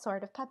default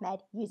sort of PubMed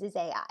uses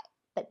AI.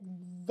 But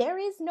there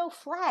is no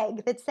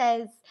flag that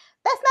says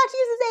best match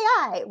uses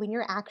AI when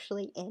you're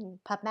actually in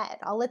PubMed.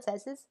 All it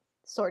says is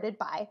sorted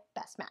by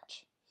best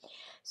match.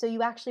 So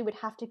you actually would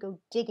have to go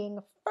digging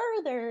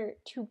further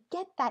to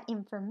get that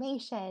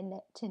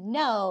information to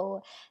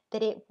know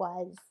that it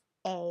was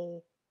a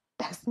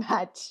best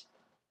match,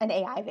 an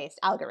AI-based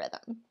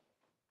algorithm.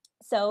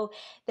 So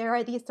there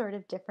are these sort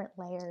of different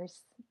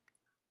layers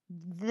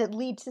that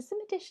lead to some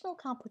additional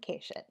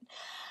complication.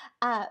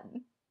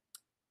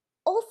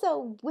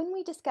 Also, when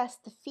we discuss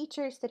the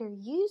features that are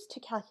used to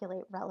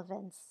calculate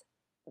relevance,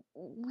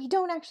 we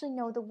don't actually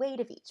know the weight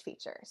of each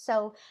feature.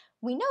 So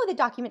we know the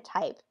document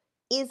type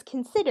is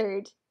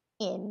considered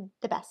in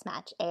the best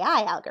match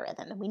AI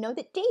algorithm, and we know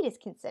that date is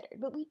considered,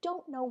 but we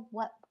don't know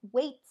what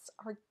weights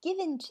are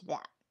given to them.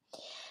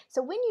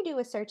 So when you do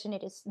a search and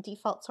it is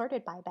default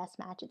sorted by best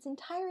match, it's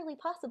entirely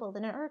possible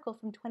that an article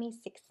from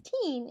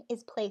 2016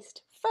 is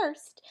placed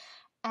first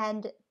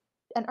and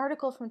an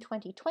article from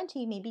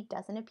 2020 maybe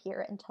doesn't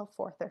appear until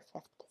 4th or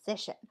 5th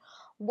position.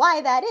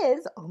 Why that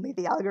is, only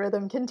the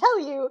algorithm can tell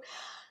you.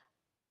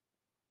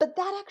 But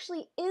that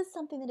actually is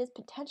something that is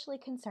potentially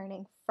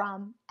concerning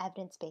from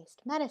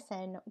evidence-based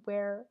medicine,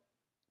 where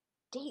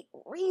date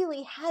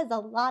really has a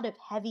lot of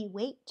heavy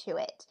weight to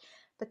it,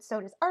 but so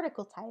does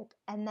article type,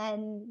 and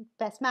then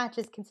best match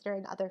is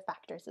considering other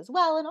factors as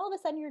well, and all of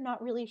a sudden you're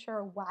not really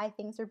sure why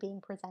things are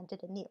being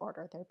presented in the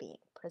order they're being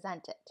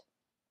presented.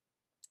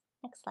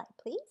 Next slide,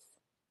 please.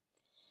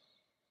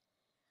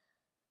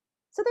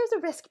 So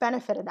there's a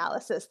risk-benefit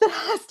analysis that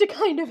has to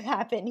kind of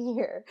happen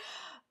here.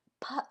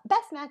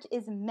 Best Match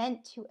is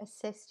meant to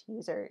assist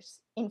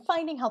users in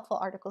finding helpful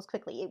articles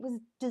quickly. It was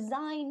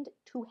designed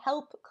to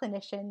help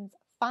clinicians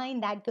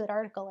find that good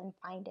article and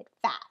find it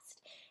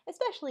fast,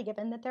 especially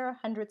given that there are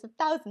hundreds of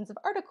thousands of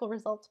article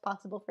results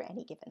possible for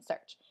any given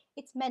search.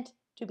 It's meant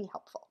to be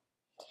helpful.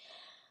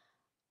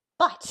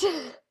 But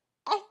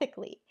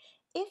ethically,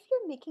 if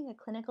you're making a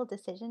clinical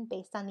decision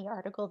based on the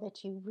article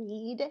that you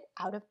read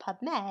out of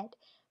PubMed,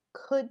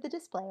 could the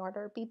display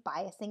order be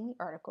biasing the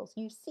articles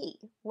you see?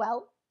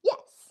 Well, yes,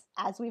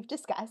 as we've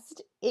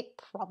discussed, it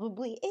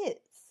probably is.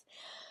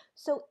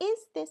 So is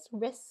this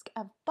risk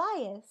of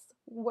bias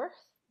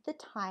worth the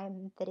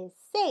time that is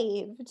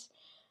saved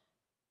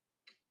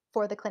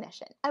for the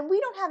clinician? And we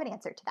don't have an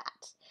answer to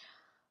that.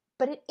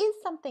 But it is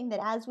something that,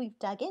 as we've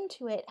dug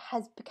into it,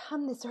 has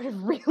become this sort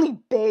of really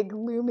big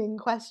looming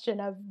question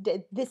of,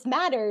 this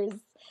matters.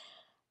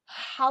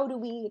 How do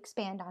we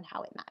expand on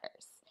how it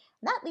matters?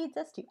 And that leads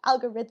us to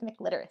algorithmic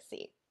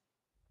literacy.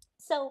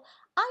 So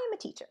I am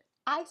a teacher.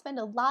 I spend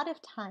a lot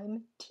of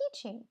time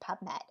teaching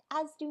PubMed,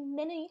 as do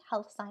many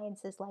health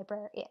sciences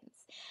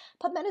librarians.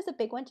 PubMed is a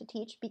big one to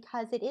teach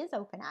because it is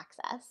open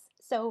access,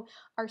 so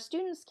our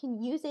students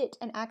can use it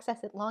and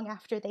access it long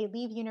after they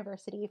leave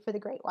university for the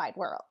great wide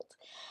world.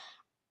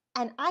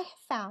 And I have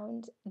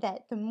found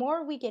that the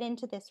more we get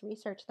into this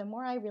research, the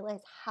more I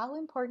realize how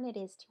important it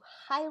is to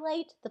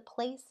highlight the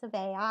place of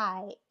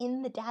AI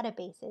in the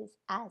databases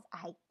as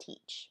I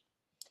teach.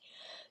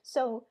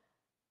 So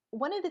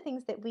one of the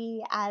things that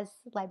we as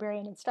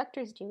librarian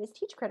instructors do is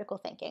teach critical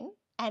thinking.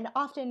 And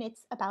often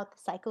it's about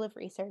the cycle of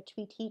research.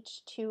 We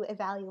teach to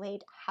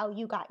evaluate how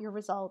you got your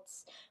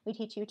results. We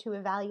teach you to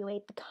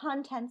evaluate the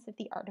contents of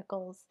the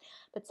articles.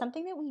 But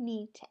something that we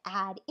need to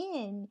add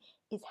in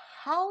is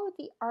how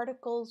the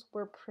articles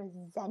were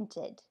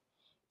presented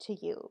to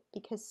you.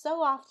 Because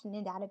so often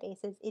in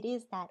databases, it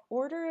is that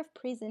order of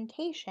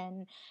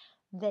presentation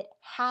that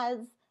has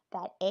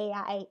that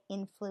AI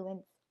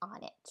influence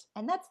on it.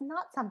 And that's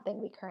not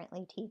something we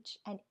currently teach,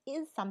 and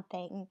is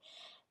something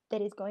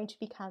that is going to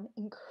become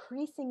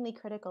increasingly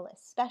critical,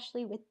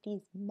 especially with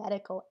these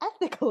medical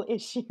ethical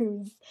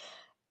issues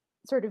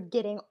sort of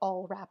getting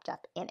all wrapped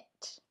up in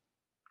it.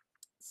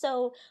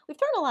 So we've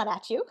thrown a lot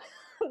at you,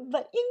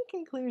 but in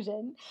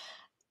conclusion,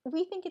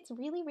 we think it's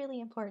really, really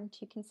important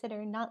to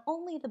consider not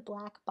only the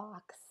black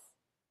box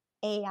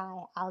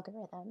AI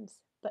algorithms,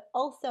 but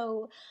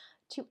also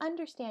to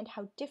understand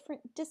how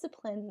different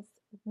disciplines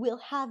will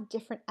have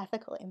different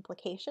ethical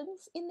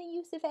implications in the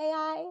use of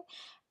AI,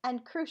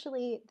 and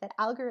crucially, that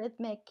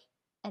algorithmic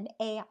and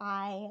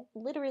AI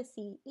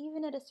literacy,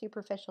 even at a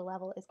superficial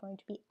level, is going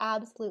to be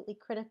absolutely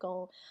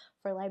critical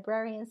for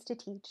librarians to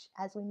teach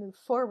as we move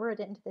forward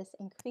into this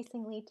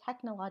increasingly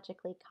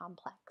technologically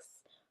complex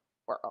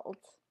world.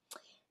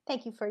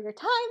 Thank you for your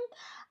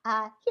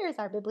time. Here's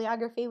our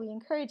bibliography. We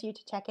encourage you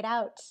to check it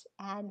out,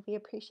 and we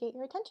appreciate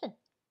your attention.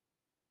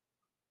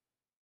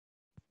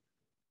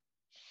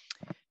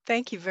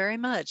 Thank you very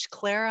much,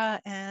 Clara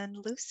and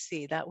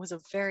Lucy. That was a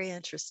very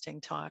interesting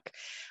talk.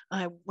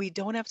 We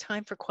don't have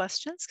time for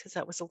questions because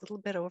that was a little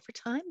bit over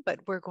time,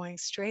 but we're going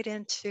straight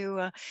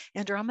into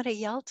Andromeda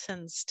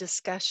Yelton's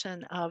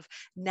discussion of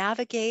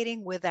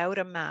navigating without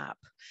a map.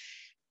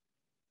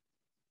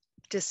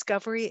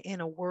 Discovery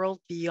in a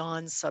world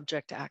beyond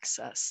subject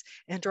access.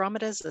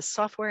 Andromeda is a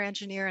software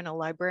engineer and a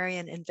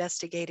librarian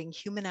investigating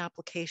human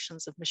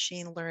applications of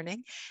machine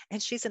learning,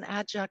 and she's an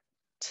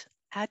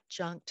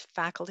adjunct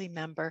faculty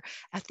member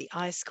at the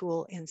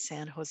iSchool in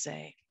San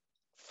Jose.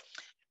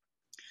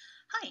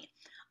 Hi,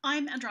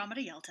 I'm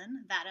Andromeda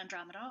Yelton, that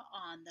Andromeda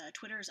on the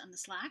Twitters and the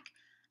Slack,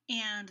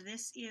 and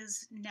this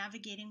is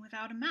Navigating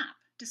Without a Map,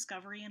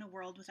 Discovery in a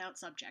World Without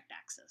Subject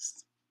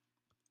Access.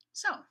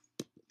 So,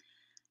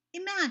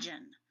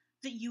 imagine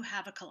that you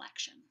have a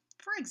collection.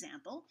 For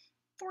example,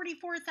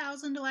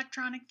 44,000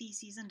 electronic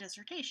theses and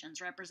dissertations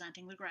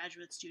representing the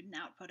graduate student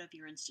output of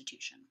your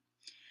institution.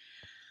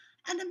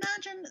 And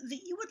imagine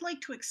that you would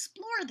like to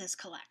explore this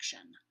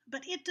collection,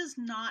 but it does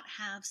not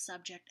have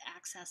subject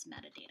access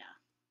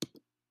metadata.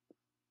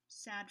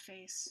 Sad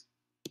face.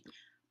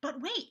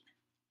 But wait,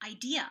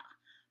 idea.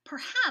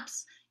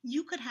 Perhaps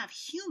you could have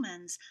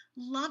humans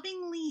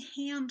lovingly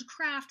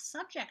handcraft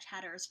subject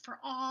headers for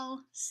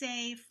all,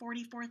 say,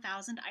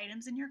 44,000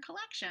 items in your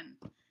collection.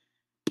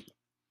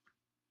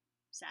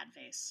 Sad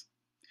face.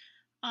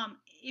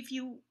 If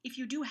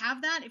you do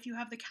have that, if you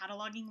have the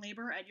cataloging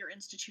labor at your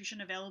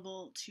institution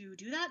available to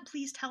do that,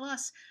 please tell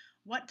us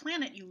what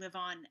planet you live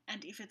on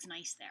and if it's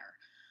nice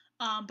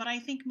there. But I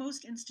think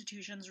most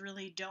institutions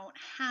really don't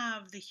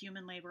have the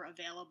human labor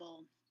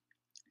available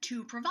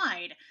to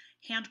provide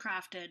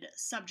handcrafted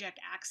subject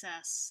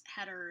access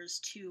headers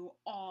to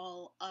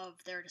all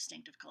of their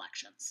distinctive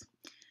collections.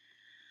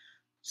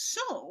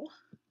 So,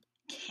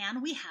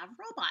 can we have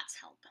robots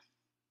help?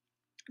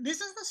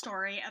 This is the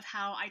story of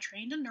how I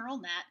trained a neural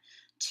net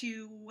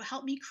to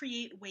help me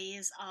create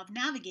ways of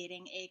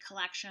navigating a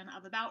collection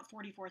of about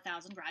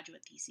 44,000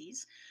 graduate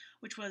theses,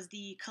 which was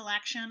the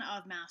collection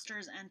of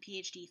master's and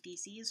PhD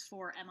theses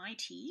for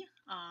MIT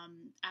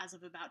as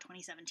of about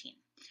 2017.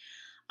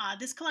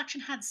 This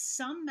collection had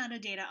some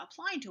metadata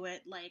applied to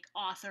it, like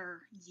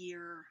author,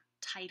 year,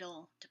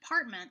 title,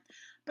 department,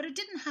 but it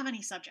didn't have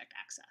any subject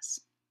access.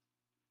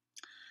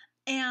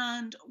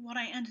 And what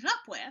I ended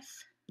up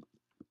with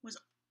was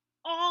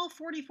all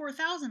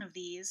 44,000 of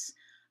these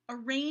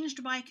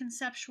arranged by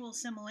conceptual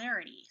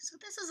similarity. So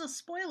this is a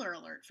spoiler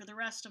alert for the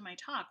rest of my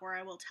talk, where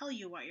I will tell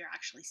you what you're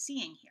actually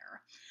seeing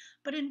here.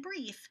 But in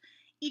brief,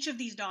 each of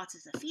these dots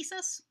is a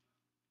thesis.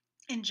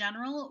 In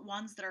general,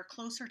 ones that are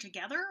closer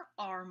together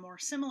are more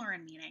similar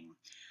in meaning,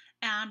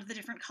 and the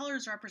different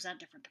colors represent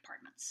different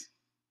departments.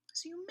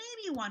 So you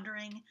may be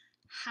wondering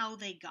how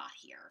they got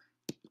here.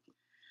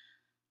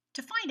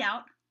 To find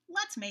out,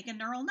 let's make a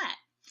neural net.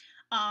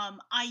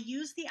 I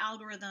use the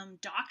algorithm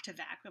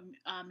doc2vec,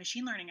 a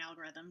machine learning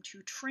algorithm,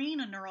 to train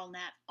a neural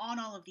net on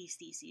all of these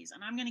theses.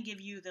 And I'm going to give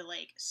you the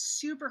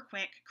super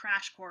quick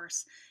crash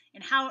course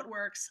in how it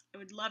works. I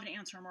would love to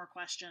answer more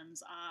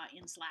questions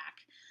in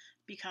Slack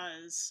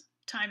because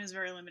time is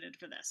very limited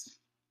for this.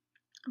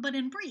 But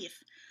in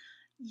brief,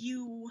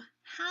 you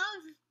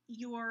have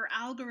your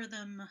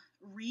algorithm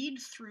read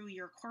through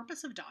your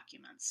corpus of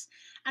documents,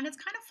 and it's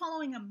kind of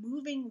following a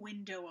moving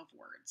window of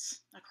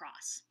words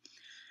across.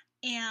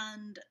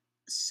 And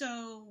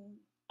so,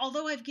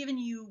 although I've given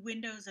you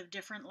windows of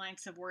different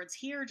lengths of words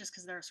here, just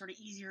because they're sort of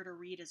easier to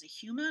read as a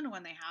human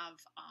when they have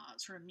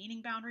sort of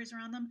meaning boundaries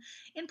around them,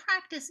 in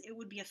practice, it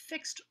would be a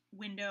fixed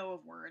window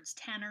of words,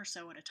 10 or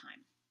so at a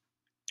time.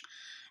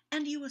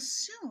 And you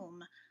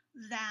assume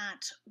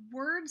that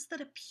words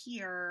that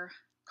appear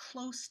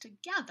close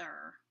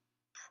together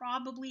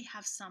probably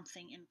have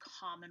something in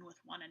common with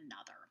one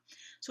another.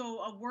 So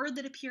a word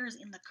that appears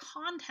in the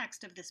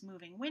context of this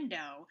moving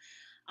window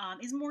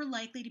is more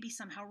likely to be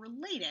somehow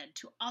related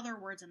to other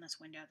words in this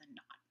window than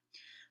not.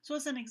 So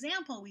as an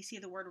example, we see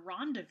the word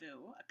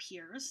rendezvous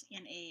appears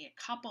in a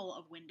couple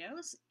of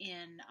windows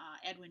in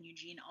Edwin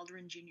Eugene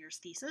Aldrin Jr.'s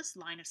thesis,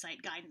 Line of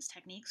Sight Guidance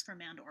Techniques for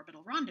Manned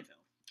Orbital Rendezvous.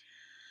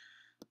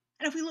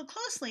 And if we look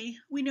closely,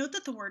 we note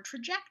that the word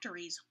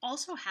trajectories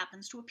also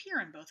happens to appear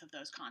in both of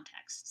those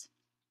contexts.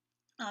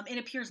 It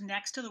appears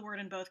next to the word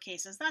in both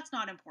cases. That's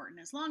not important.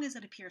 As long as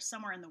it appears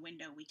somewhere in the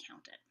window, we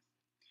count it.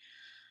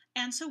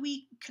 And so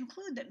we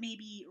conclude that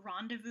maybe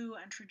rendezvous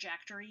and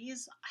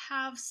trajectories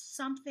have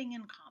something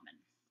in common.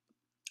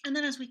 And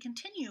then as we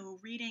continue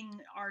reading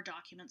our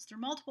documents through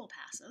multiple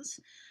passes,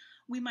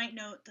 we might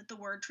note that the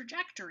word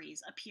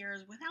trajectories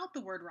appears without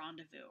the word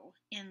rendezvous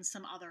in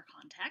some other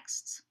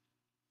contexts.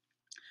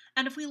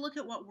 And if we look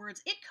at what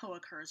words it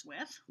co-occurs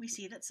with, we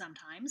see that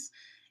sometimes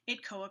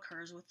it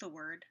co-occurs with the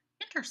word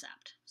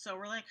intercept. So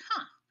we're like,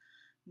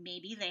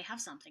 maybe they have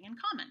something in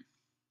common.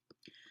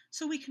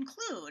 So we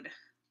conclude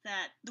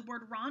that the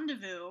word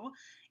rendezvous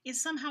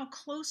is somehow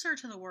closer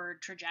to the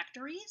word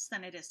trajectories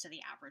than it is to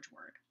the average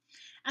word.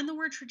 And the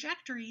word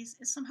trajectories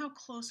is somehow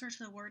closer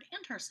to the word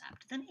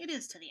intercept than it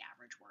is to the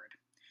average word.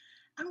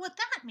 And what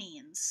that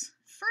means,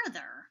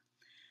 further,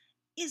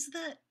 is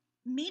that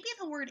maybe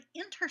the word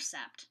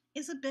intercept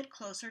is a bit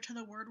closer to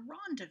the word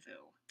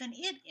rendezvous than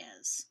it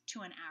is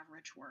to an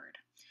average word,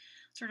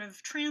 sort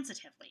of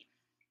transitively.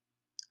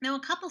 Now, a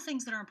couple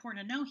things that are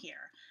important to know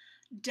here.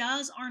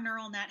 Does our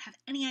neural net have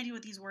any idea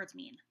what these words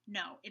mean?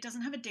 No, it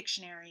doesn't have a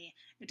dictionary.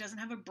 It doesn't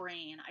have a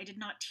brain. I did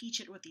not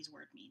teach it what these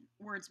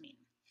words mean.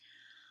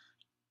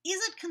 Is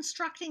it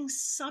constructing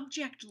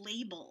subject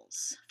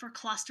labels for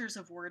clusters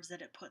of words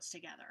that it puts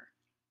together?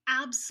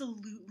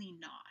 Absolutely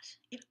not.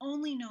 It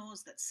only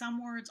knows that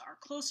some words are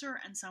closer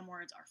and some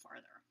words are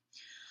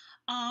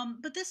farther.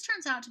 But this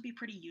turns out to be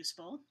pretty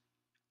useful.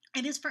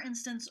 It is, for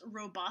instance,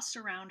 robust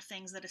around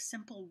things that a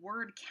simple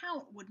word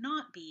count would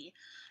not be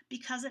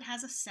because it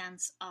has a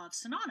sense of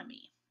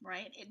synonymy,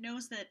 right? It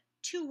knows that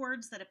two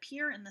words that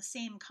appear in the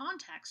same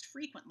context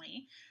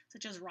frequently,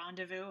 such as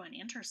rendezvous and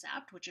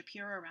intercept, which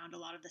appear around a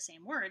lot of the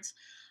same words,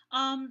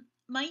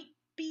 might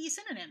be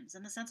synonyms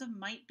in the sense of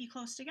might be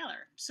close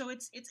together. So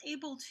it's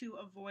able to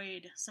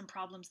avoid some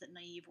problems that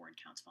naive word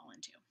counts fall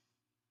into.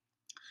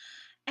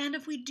 And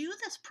if we do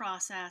this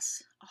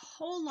process a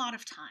whole lot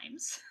of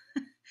times,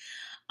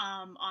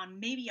 on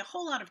maybe a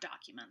whole lot of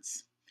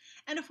documents,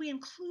 and if we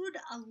include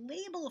a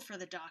label for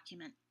the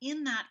document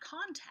in that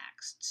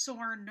context, so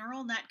our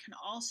neural net can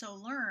also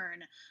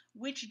learn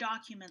which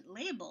document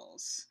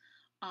labels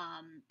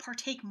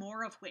partake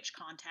more of which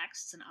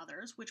contexts and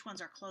others, which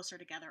ones are closer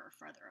together or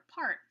further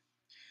apart,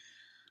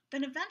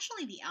 then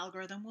eventually the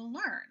algorithm will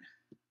learn,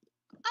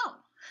 oh,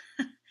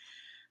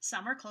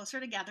 some are closer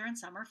together and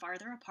some are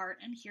farther apart,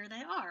 and here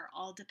they are,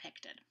 all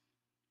depicted.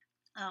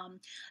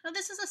 Now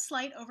this is a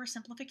slight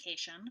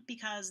oversimplification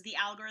because the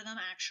algorithm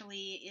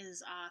actually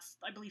is,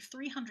 I believe,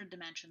 300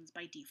 dimensions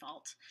by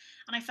default,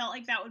 and I felt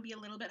like that would be a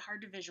little bit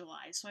hard to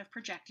visualize, so I've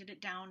projected it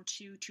down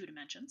to 2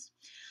 dimensions.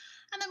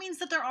 And that means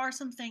that there are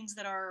some things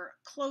that are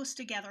close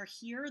together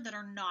here that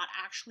are not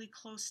actually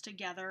close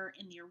together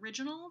in the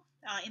original,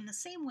 in the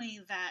same way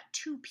that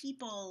two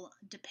people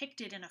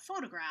depicted in a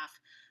photograph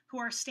who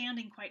are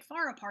standing quite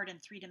far apart in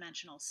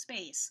 3-dimensional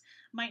space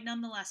might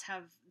nonetheless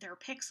have their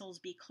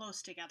pixels be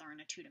close together in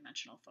a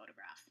 2-dimensional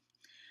photograph.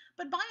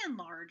 But by and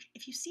large,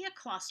 if you see a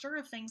cluster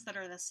of things that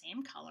are the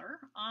same color,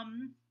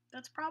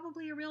 that's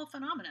probably a real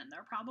phenomenon.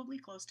 They're probably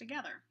close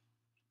together.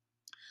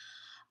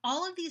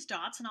 All of these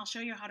dots, and I'll show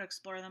you how to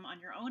explore them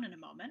on your own in a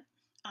moment,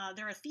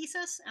 they're a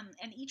thesis,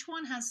 and each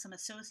one has some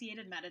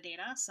associated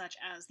metadata, such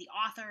as the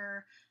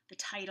author, the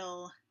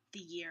title, the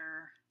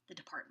year, the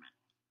department.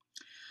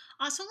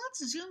 So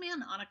let's zoom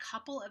in on a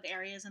couple of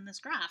areas in this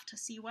graph to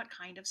see what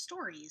kind of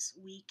stories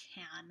we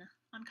can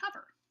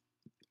uncover.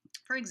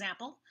 For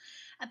example,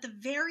 at the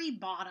very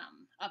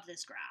bottom of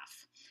this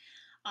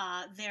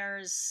graph,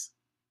 there's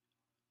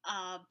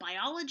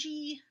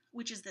biology,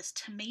 which is this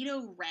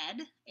tomato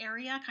red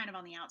area kind of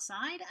on the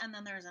outside, and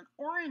then there's an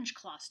orange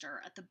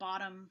cluster at the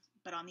bottom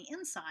but on the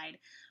inside,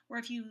 where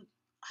if you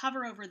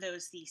hover over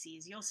those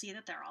theses, you'll see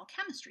that they're all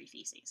chemistry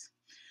theses.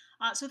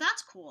 So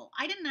that's cool.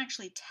 I didn't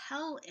actually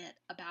tell it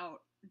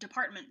about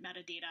department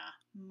metadata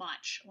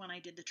much when I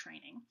did the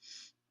training.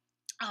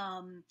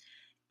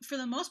 For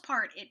the most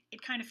part,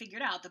 it kind of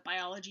figured out that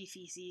biology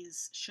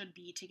theses should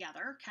be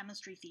together,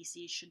 chemistry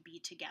theses should be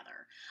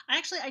together.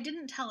 I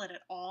didn't tell it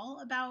at all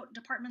about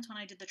departments when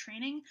I did the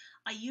training.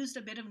 I used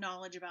a bit of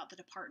knowledge about the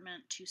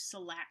department to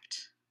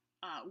select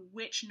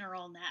which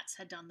neural nets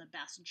had done the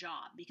best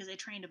job, because I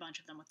trained a bunch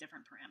of them with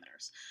different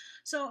parameters.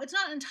 So it's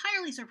not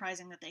entirely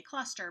surprising that they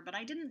cluster, but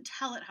I didn't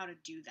tell it how to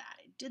do that.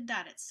 It did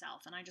that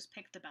itself, and I just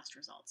picked the best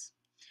results.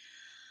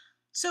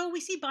 So we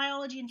see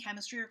biology and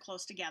chemistry are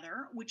close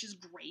together, which is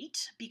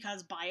great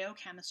because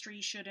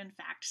biochemistry should in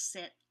fact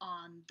sit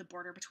on the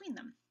border between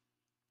them.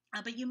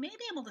 But you may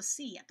be able to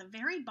see at the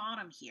very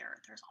bottom here,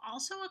 there's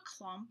also a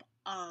clump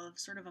of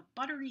sort of a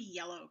buttery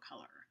yellow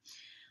color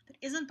that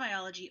isn't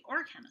biology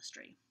or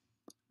chemistry.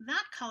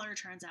 That color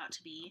turns out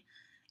to be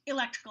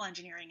electrical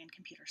engineering and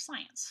computer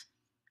science.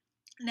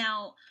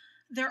 Now,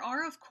 there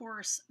are, of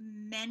course,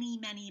 many,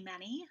 many,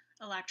 many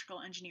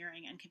electrical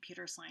engineering and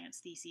computer science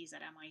theses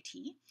at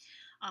MIT.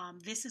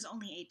 This is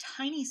only a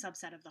tiny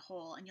subset of the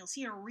whole, and you'll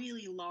see a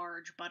really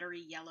large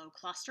buttery yellow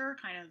cluster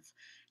kind of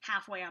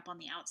halfway up on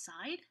the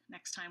outside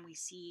next time we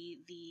see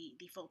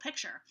the full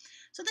picture.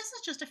 So this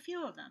is just a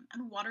few of them,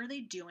 and what are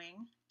they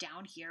doing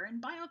down here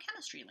in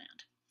biochemistry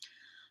land?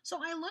 So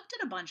I looked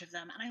at a bunch of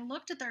them, and I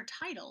looked at their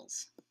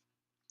titles,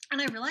 and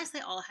I realized they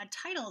all had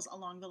titles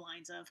along the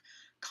lines of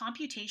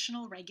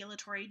computational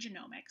regulatory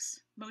genomics,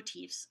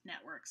 motifs,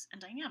 networks, and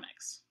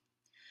dynamics.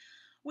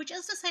 Which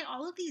is to say,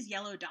 all of these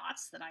yellow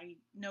dots that I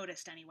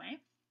noticed anyway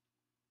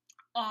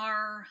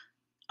are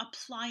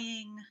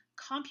applying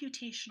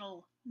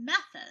computational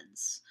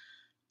methods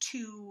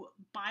to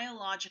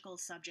biological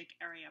subject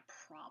area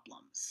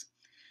problems.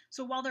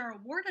 So while they're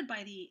awarded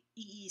by the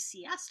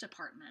EECS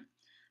department,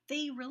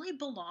 they really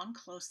belong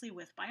closely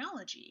with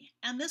biology.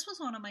 And this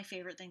was one of my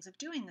favorite things of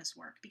doing this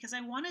work, because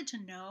I wanted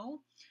to know,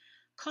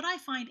 could I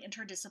find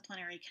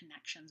interdisciplinary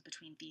connections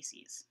between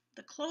theses?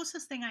 The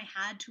closest thing I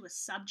had to a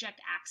subject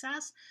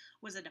access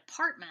was a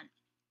department,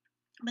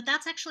 but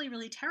that's actually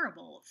really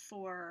terrible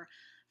for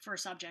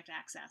subject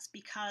access,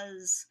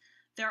 because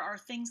there are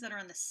things that are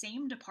in the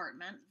same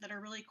department that are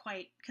really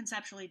quite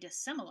conceptually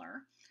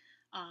dissimilar.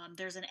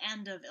 There's an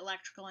end of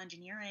electrical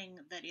engineering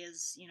that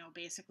is,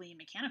 basically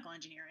mechanical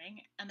engineering,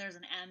 and there's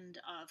an end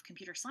of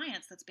computer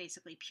science that's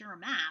basically pure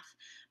math,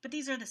 but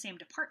these are the same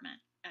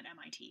department at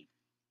MIT.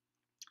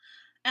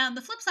 And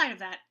the flip side of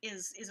that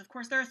is of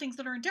course, there are things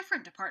that are in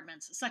different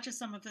departments, such as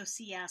some of those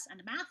CS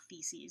and math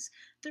theses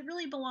that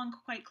really belong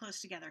quite close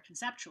together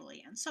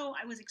conceptually. And so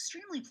I was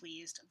extremely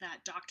pleased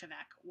that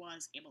Doc2Vec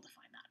was able to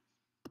find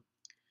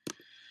that.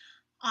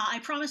 I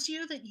promised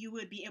you that you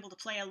would be able to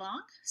play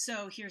along,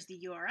 so here's the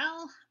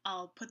URL.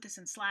 I'll put this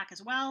in Slack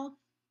as well.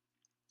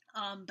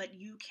 But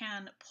you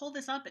can pull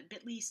this up at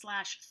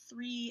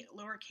bit.ly/3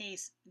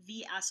 lowercase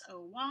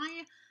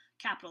VSOY,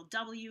 capital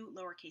W,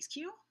 lowercase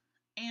q,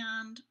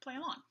 and play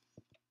along.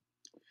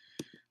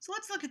 So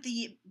let's look at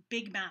the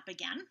big map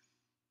again.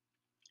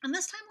 And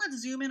this time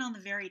let's zoom in on the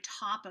very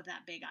top of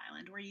that big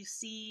island, where you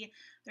see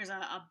there's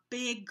a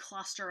big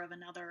cluster of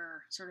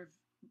another sort of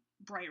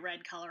bright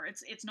red color.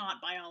 It's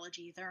not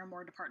biology. There are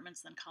more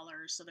departments than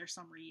colors, so there's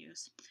some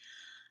reuse.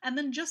 And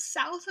then just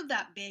south of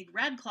that big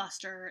red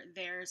cluster,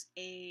 there's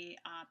a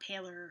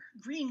paler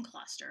green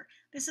cluster.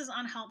 This is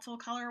unhelpful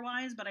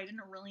color-wise, but I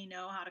didn't really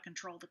know how to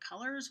control the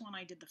colors when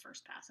I did the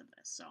first pass of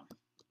this. So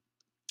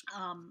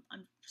I'm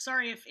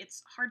sorry if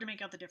it's hard to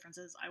make out the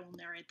differences. I will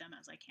narrate them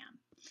as I can.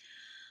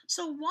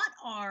 So what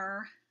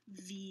are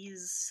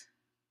these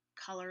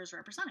colors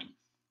representing?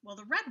 Well,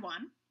 the red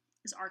one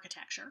is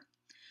architecture.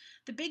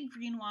 The big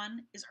green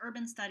one is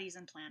urban studies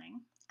and planning.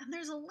 And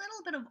there's a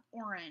little bit of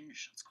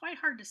orange. It's quite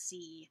hard to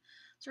see,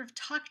 sort of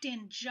tucked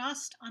in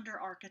just under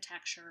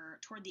architecture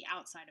toward the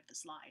outside of the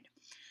slide.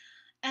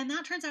 And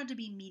that turns out to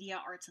be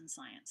media, arts, and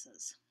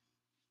sciences.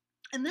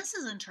 And this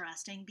is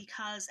interesting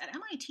because at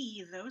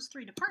MIT, those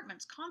three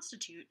departments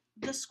constitute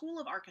the School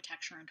of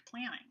Architecture and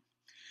Planning.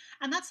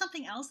 And that's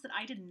something else that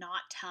I did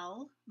not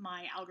tell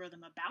my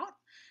algorithm about.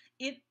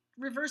 It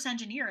reverse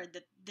engineered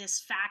this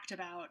fact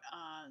about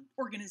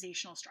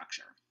organizational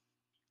structure.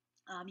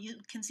 You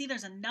can see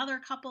there's another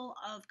couple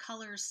of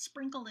colors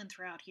sprinkled in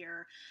throughout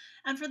here.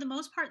 And for the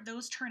most part,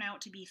 those turn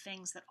out to be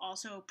things that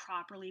also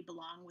properly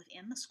belong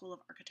within the School of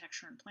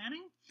Architecture and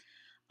Planning.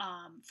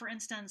 For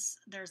instance,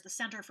 there's the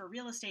Center for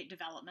Real Estate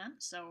Development.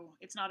 So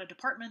it's not a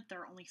department.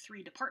 There are only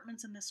 3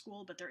 departments in this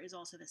school, but there is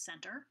also the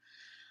center.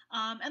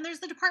 And there's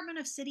the Department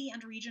of City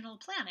and Regional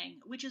Planning,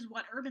 which is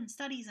what urban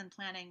studies and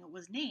planning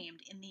was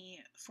named in the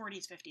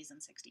 40s, 50s, and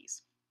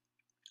 60s.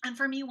 And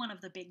for me, one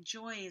of the big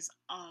joys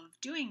of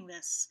doing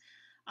this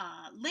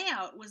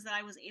layout was that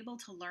I was able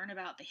to learn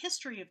about the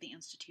history of the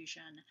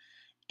institution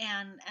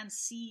and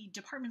see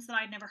departments that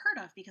I'd never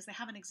heard of because they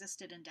haven't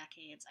existed in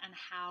decades, and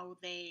how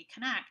they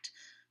connect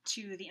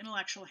to the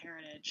intellectual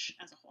heritage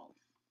as a whole.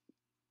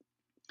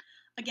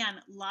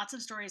 Again, lots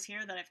of stories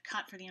here that I've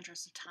cut for the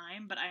interest of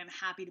time, but I am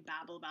happy to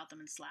babble about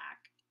them in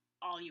Slack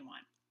all you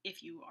want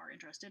if you are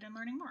interested in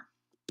learning more.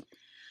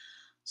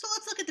 So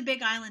let's look at the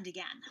Big Island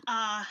again,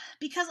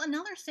 because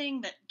another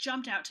thing that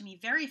jumped out to me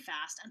very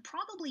fast, and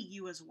probably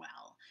you as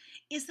well,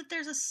 is that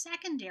there's a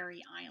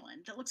secondary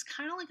island that looks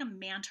kind of like a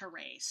manta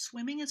ray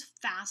swimming as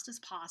fast as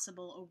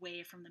possible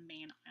away from the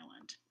main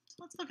island. So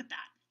let's look at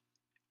that,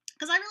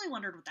 because I really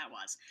wondered what that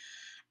was.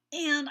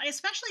 And I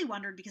especially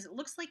wondered because it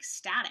looks like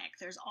static.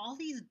 There's all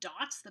these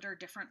dots that are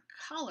different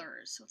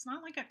colors, so it's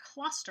not like a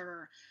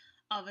cluster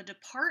of a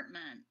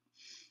department.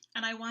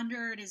 And I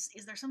wondered, is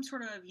there some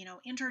sort of,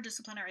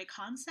 interdisciplinary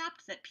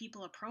concept that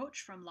people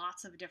approach from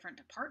lots of different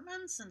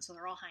departments, and so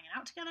they're all hanging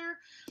out together?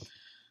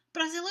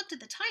 But as I looked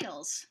at the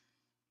titles,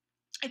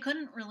 I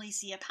couldn't really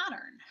see a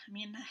pattern. I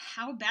mean,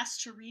 how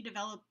best to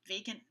redevelop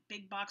vacant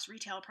big box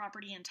retail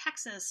property in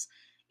Texas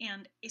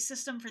and a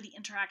system for the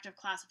interactive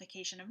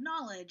classification of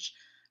knowledge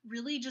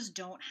really just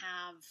don't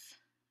have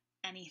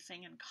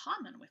anything in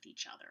common with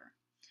each other.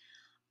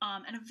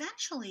 And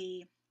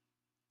eventually,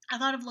 I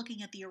thought of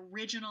looking at the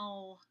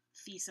original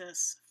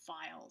thesis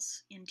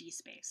files in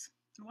DSpace.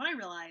 And what I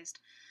realized,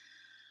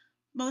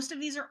 most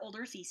of these are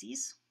older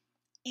theses,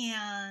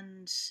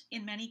 and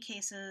in many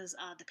cases,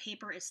 the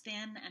paper is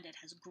thin and it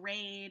has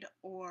grayed,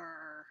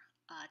 or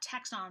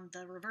text on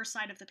the reverse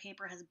side of the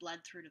paper has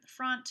bled through to the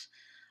front.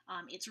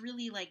 It's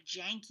really like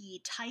janky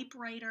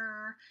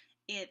typewriter.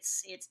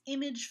 It's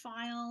image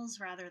files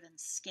rather than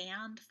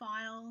scanned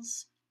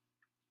files.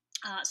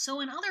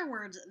 So in other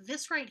words,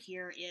 this right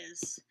here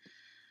is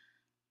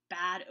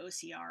bad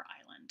OCR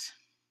island.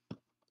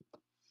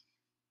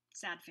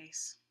 Sad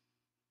face.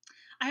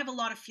 I have a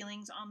lot of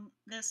feelings on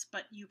this,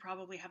 but you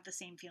probably have the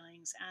same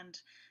feelings, and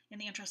in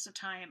the interest of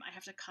time, I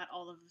have to cut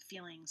all of the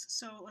feelings.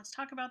 So let's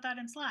talk about that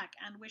in Slack,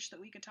 and wish that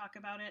we could talk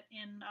about it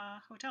in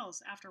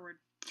hotels afterward.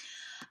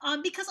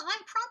 Because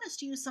I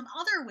promised you some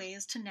other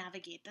ways to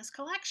navigate this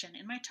collection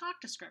in my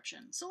talk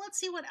description. So let's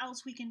see what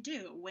else we can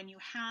do when you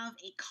have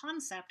a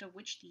concept of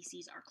which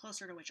theses are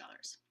closer to which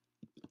others.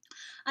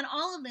 And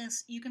all of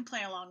this you can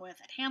play along with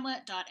at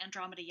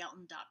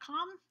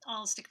hamlet.andromedayelton.com.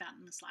 I'll stick that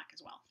in the Slack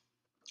as well.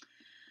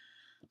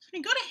 So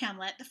when you go to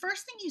Hamlet, the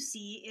first thing you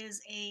see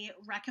is a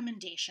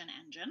recommendation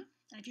engine.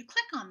 And if you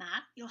click on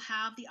that, you'll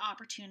have the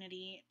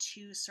opportunity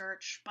to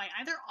search by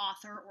either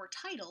author or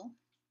title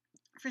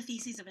for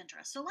theses of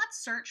interest. So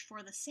let's search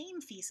for the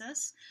same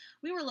thesis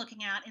we were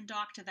looking at in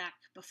Doc2Vec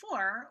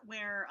before,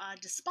 where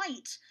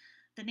despite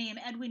the name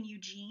Edwin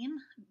Eugene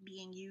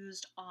being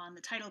used on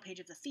the title page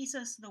of the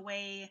thesis, the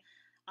way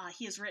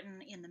he is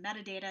written in the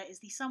metadata is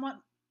the somewhat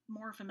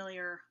more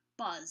familiar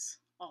Buzz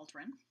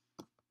Aldrin.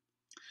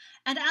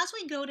 And as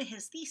we go to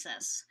his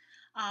thesis,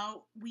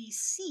 we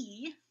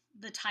see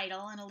the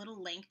title and a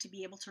little link to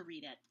be able to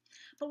read it.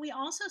 But we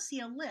also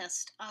see a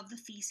list of the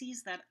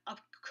theses that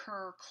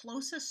occur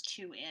closest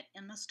to it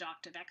in this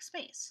Doc2Vec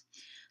space.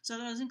 So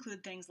those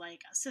include things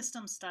like a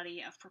system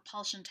study of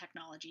propulsion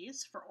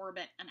technologies for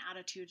orbit and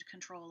attitude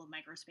control of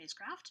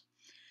microspacecraft,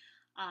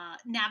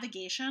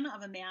 navigation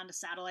of a manned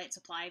satellite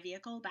supply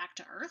vehicle back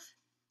to Earth.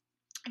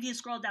 If you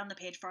scroll down the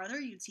page farther,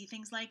 you'd see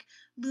things like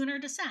lunar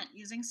descent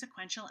using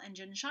sequential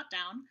engine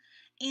shutdown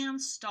and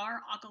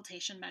star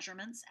occultation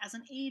measurements as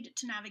an aid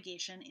to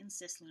navigation in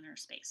cislunar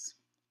space.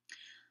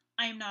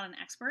 I am not an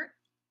expert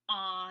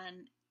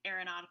on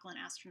aeronautical and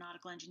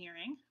astronautical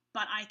engineering,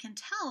 but I can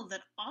tell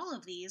that all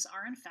of these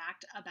are in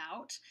fact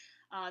about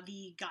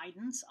the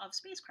guidance of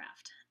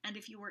spacecraft. And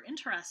if you were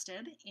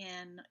interested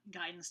in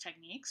guidance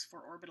techniques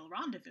for orbital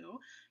rendezvous,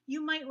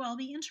 you might well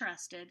be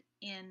interested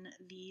in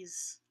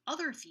these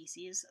other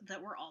theses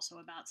that were also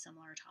about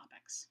similar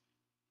topics.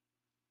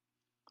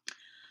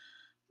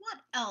 What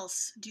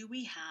else do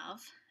we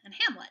have in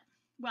Hamlet?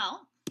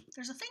 Well,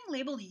 there's a thing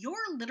labeled Your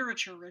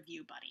Literature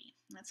Review Buddy.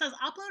 And it says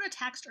upload a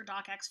text or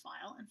docx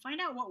file and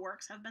find out what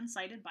works have been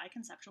cited by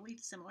conceptually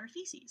similar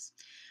theses.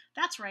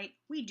 That's right,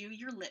 we do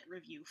your lit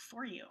review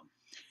for you.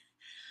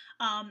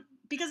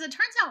 Because it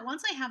turns out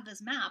once I have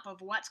this map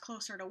of what's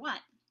closer to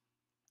what,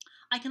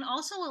 I can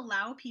also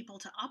allow people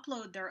to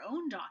upload their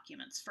own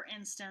documents, for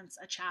instance,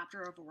 a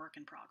chapter of a work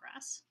in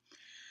progress.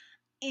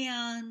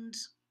 And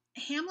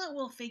Hamlet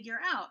will figure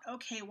out,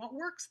 okay, what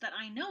works that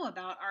I know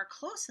about are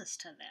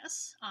closest to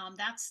this.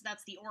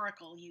 That's the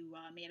oracle you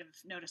may have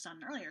noticed on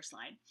an earlier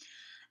slide.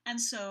 And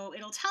so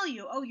it'll tell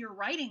you, oh, you're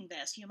writing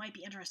this, you might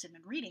be interested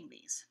in reading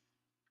these.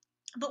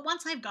 But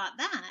once I've got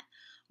that,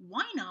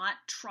 why not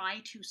try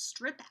to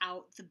strip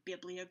out the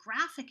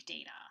bibliographic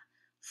data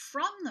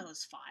from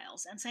those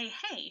files and say,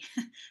 hey,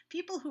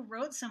 people who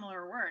wrote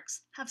similar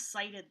works have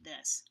cited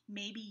this.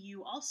 Maybe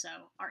you also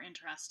are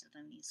interested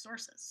in these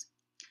sources.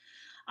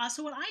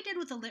 So what I did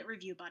with the Lit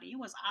Review Buddy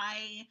was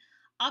I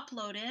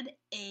uploaded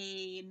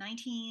a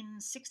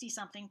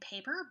 1960-something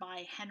paper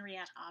by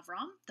Henriette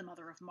Avram, the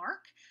mother of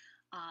Mark,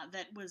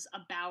 that was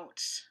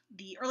about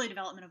the early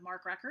development of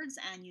MARC records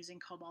and using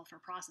COBOL for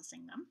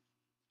processing them.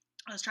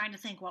 I was trying to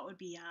think what would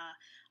be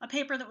a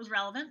paper that was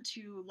relevant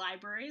to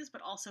libraries,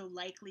 but also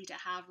likely to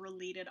have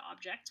related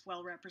objects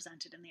well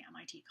represented in the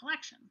MIT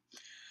collection.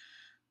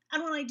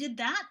 And when I did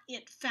that,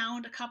 it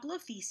found a couple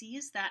of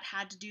theses that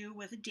had to do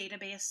with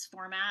database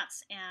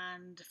formats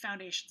and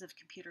foundations of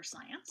computer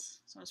science.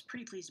 So I was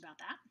pretty pleased about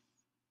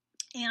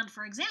that. And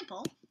for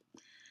example,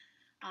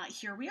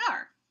 here we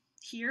are.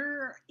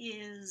 Here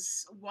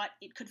is what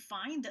it could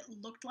find that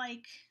looked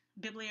like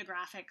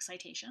bibliographic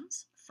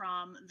citations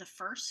from the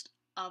first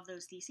of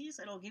those theses.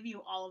 It'll give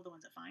you all of the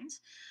ones it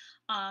finds.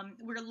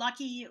 We're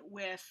lucky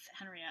with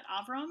Henriette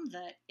Avram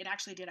that it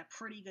actually did a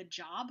pretty good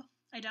job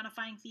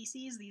identifying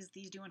theses. These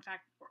do in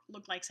fact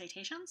look like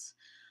citations.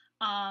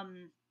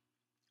 Often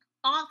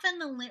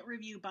the Lit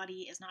Review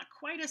Buddy is not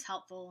quite as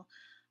helpful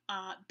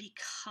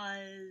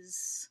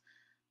because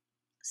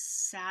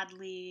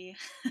sadly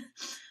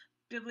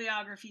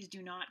bibliographies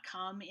do not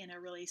come in a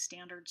really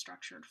standard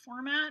structured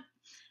format.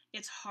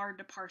 It's hard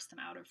to parse them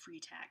out of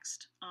free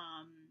text.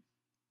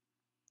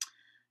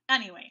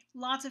 Anyway,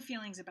 lots of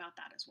feelings about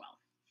that as well.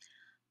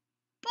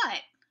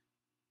 But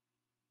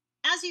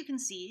as you can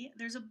see,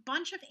 there's a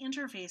bunch of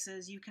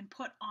interfaces you can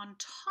put on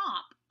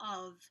top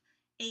of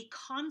a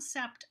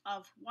concept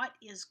of what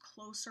is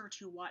closer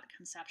to what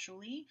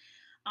conceptually.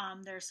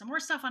 There's some more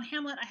stuff on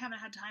Hamlet I haven't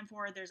had time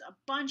for. There's a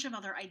bunch of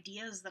other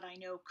ideas that I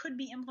know could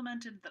be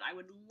implemented that I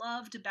would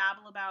love to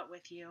babble about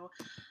with you.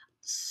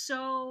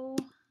 So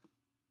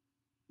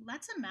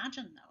let's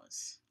imagine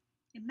those.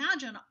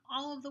 Imagine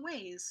all of the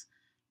ways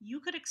you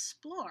could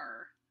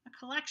explore a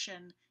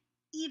collection,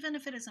 even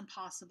if it is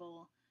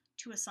impossible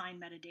to assign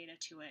metadata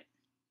to it,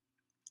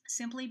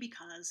 simply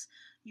because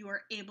you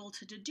are able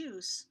to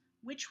deduce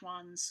which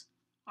ones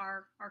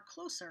are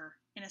closer,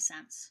 in a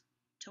sense,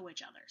 to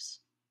which others.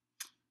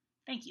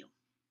 Thank you.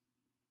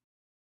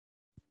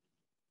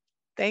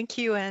 Thank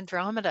you,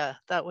 Andromeda.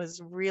 That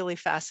was really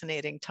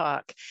fascinating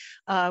talk.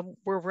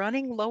 We're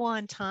running low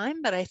on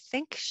time, but I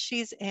think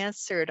she's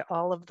answered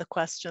all of the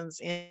questions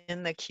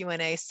in the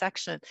Q&A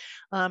section.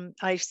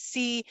 I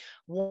see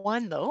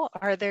one though.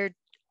 Are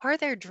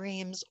there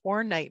dreams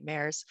or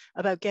nightmares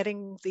about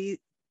getting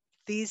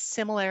these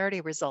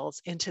similarity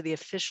results into the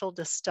official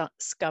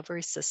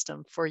discovery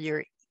system for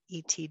your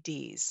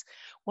ETDs?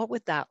 What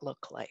would that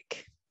look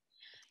like?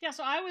 Yeah,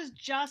 so I was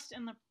just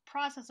in the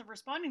process of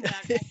responding to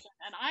that question,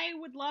 and I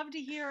would love to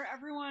hear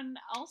everyone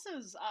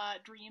else's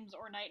dreams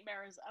or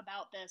nightmares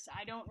about this.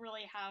 I don't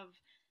really have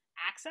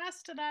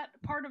access to that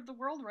part of the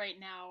world right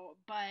now,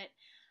 but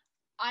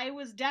I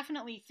was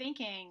definitely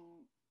thinking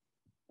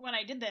when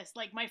I did this,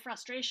 like my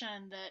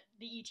frustration that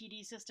the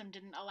ETD system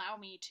didn't allow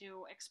me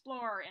to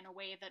explore in a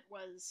way that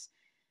was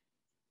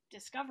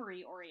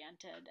discovery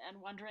oriented,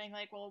 and wondering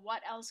like, well,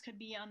 what else could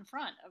be on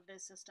front of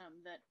this system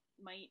that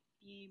might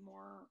be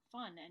more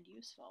fun and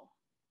useful.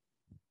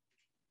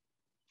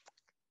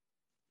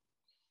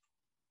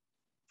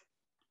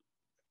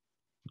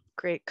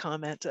 Great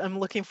comment. I'm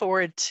looking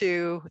forward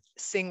to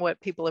seeing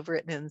what people have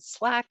written in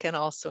Slack and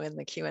also in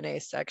the Q&A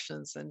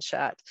sections and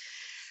chat.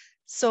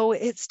 So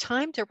it's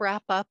time to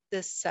wrap up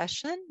this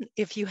session.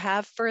 If you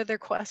have further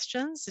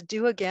questions,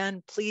 do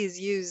again, please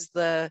use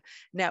the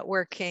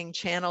networking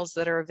channels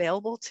that are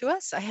available to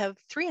us. I have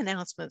 3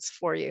 announcements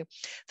for you.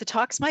 The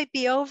talks might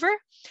be over,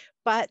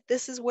 but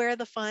this is where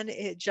the fun,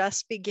 it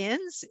just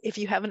begins. If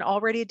you haven't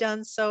already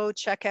done so,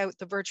 check out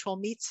the virtual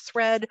meets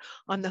thread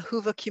on the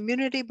Whova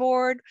community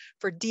board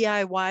for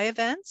DIY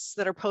events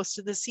that are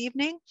posted this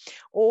evening,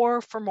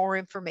 or for more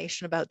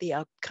information about the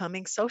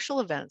upcoming social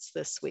events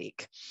this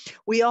week.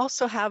 We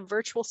also have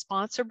virtual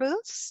sponsor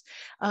booths.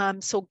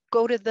 So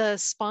go to the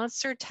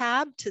sponsor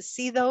tab to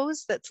see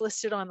those. That's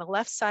listed on the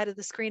left side of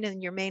the screen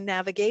in your main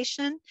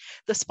navigation.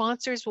 The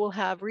sponsors will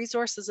have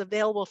resources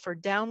available for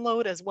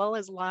download as well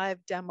as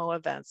live demo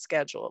events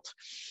scheduled.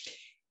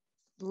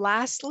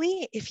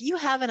 Lastly, if you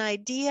have an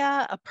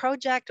idea, a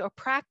project, or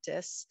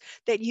practice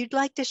that you'd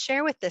like to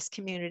share with this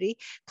community,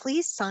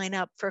 please sign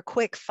up for a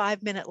quick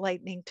 5-minute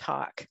lightning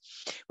talk.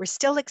 We're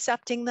still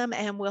accepting them,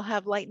 and we'll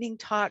have lightning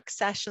talk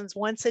sessions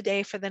once a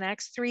day for the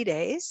next 3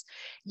 days.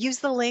 Use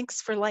the links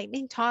for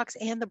lightning talks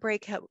and the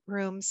breakout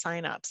room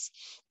signups.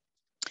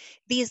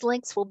 These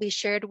links will be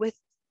shared with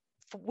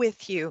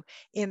you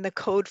in the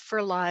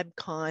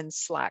Code4LibCon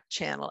Slack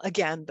channel.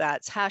 Again,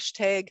 that's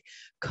hashtag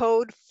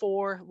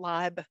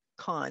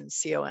Code4LibCon,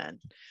 C-O-N.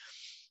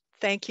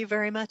 Thank you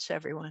very much,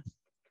 everyone.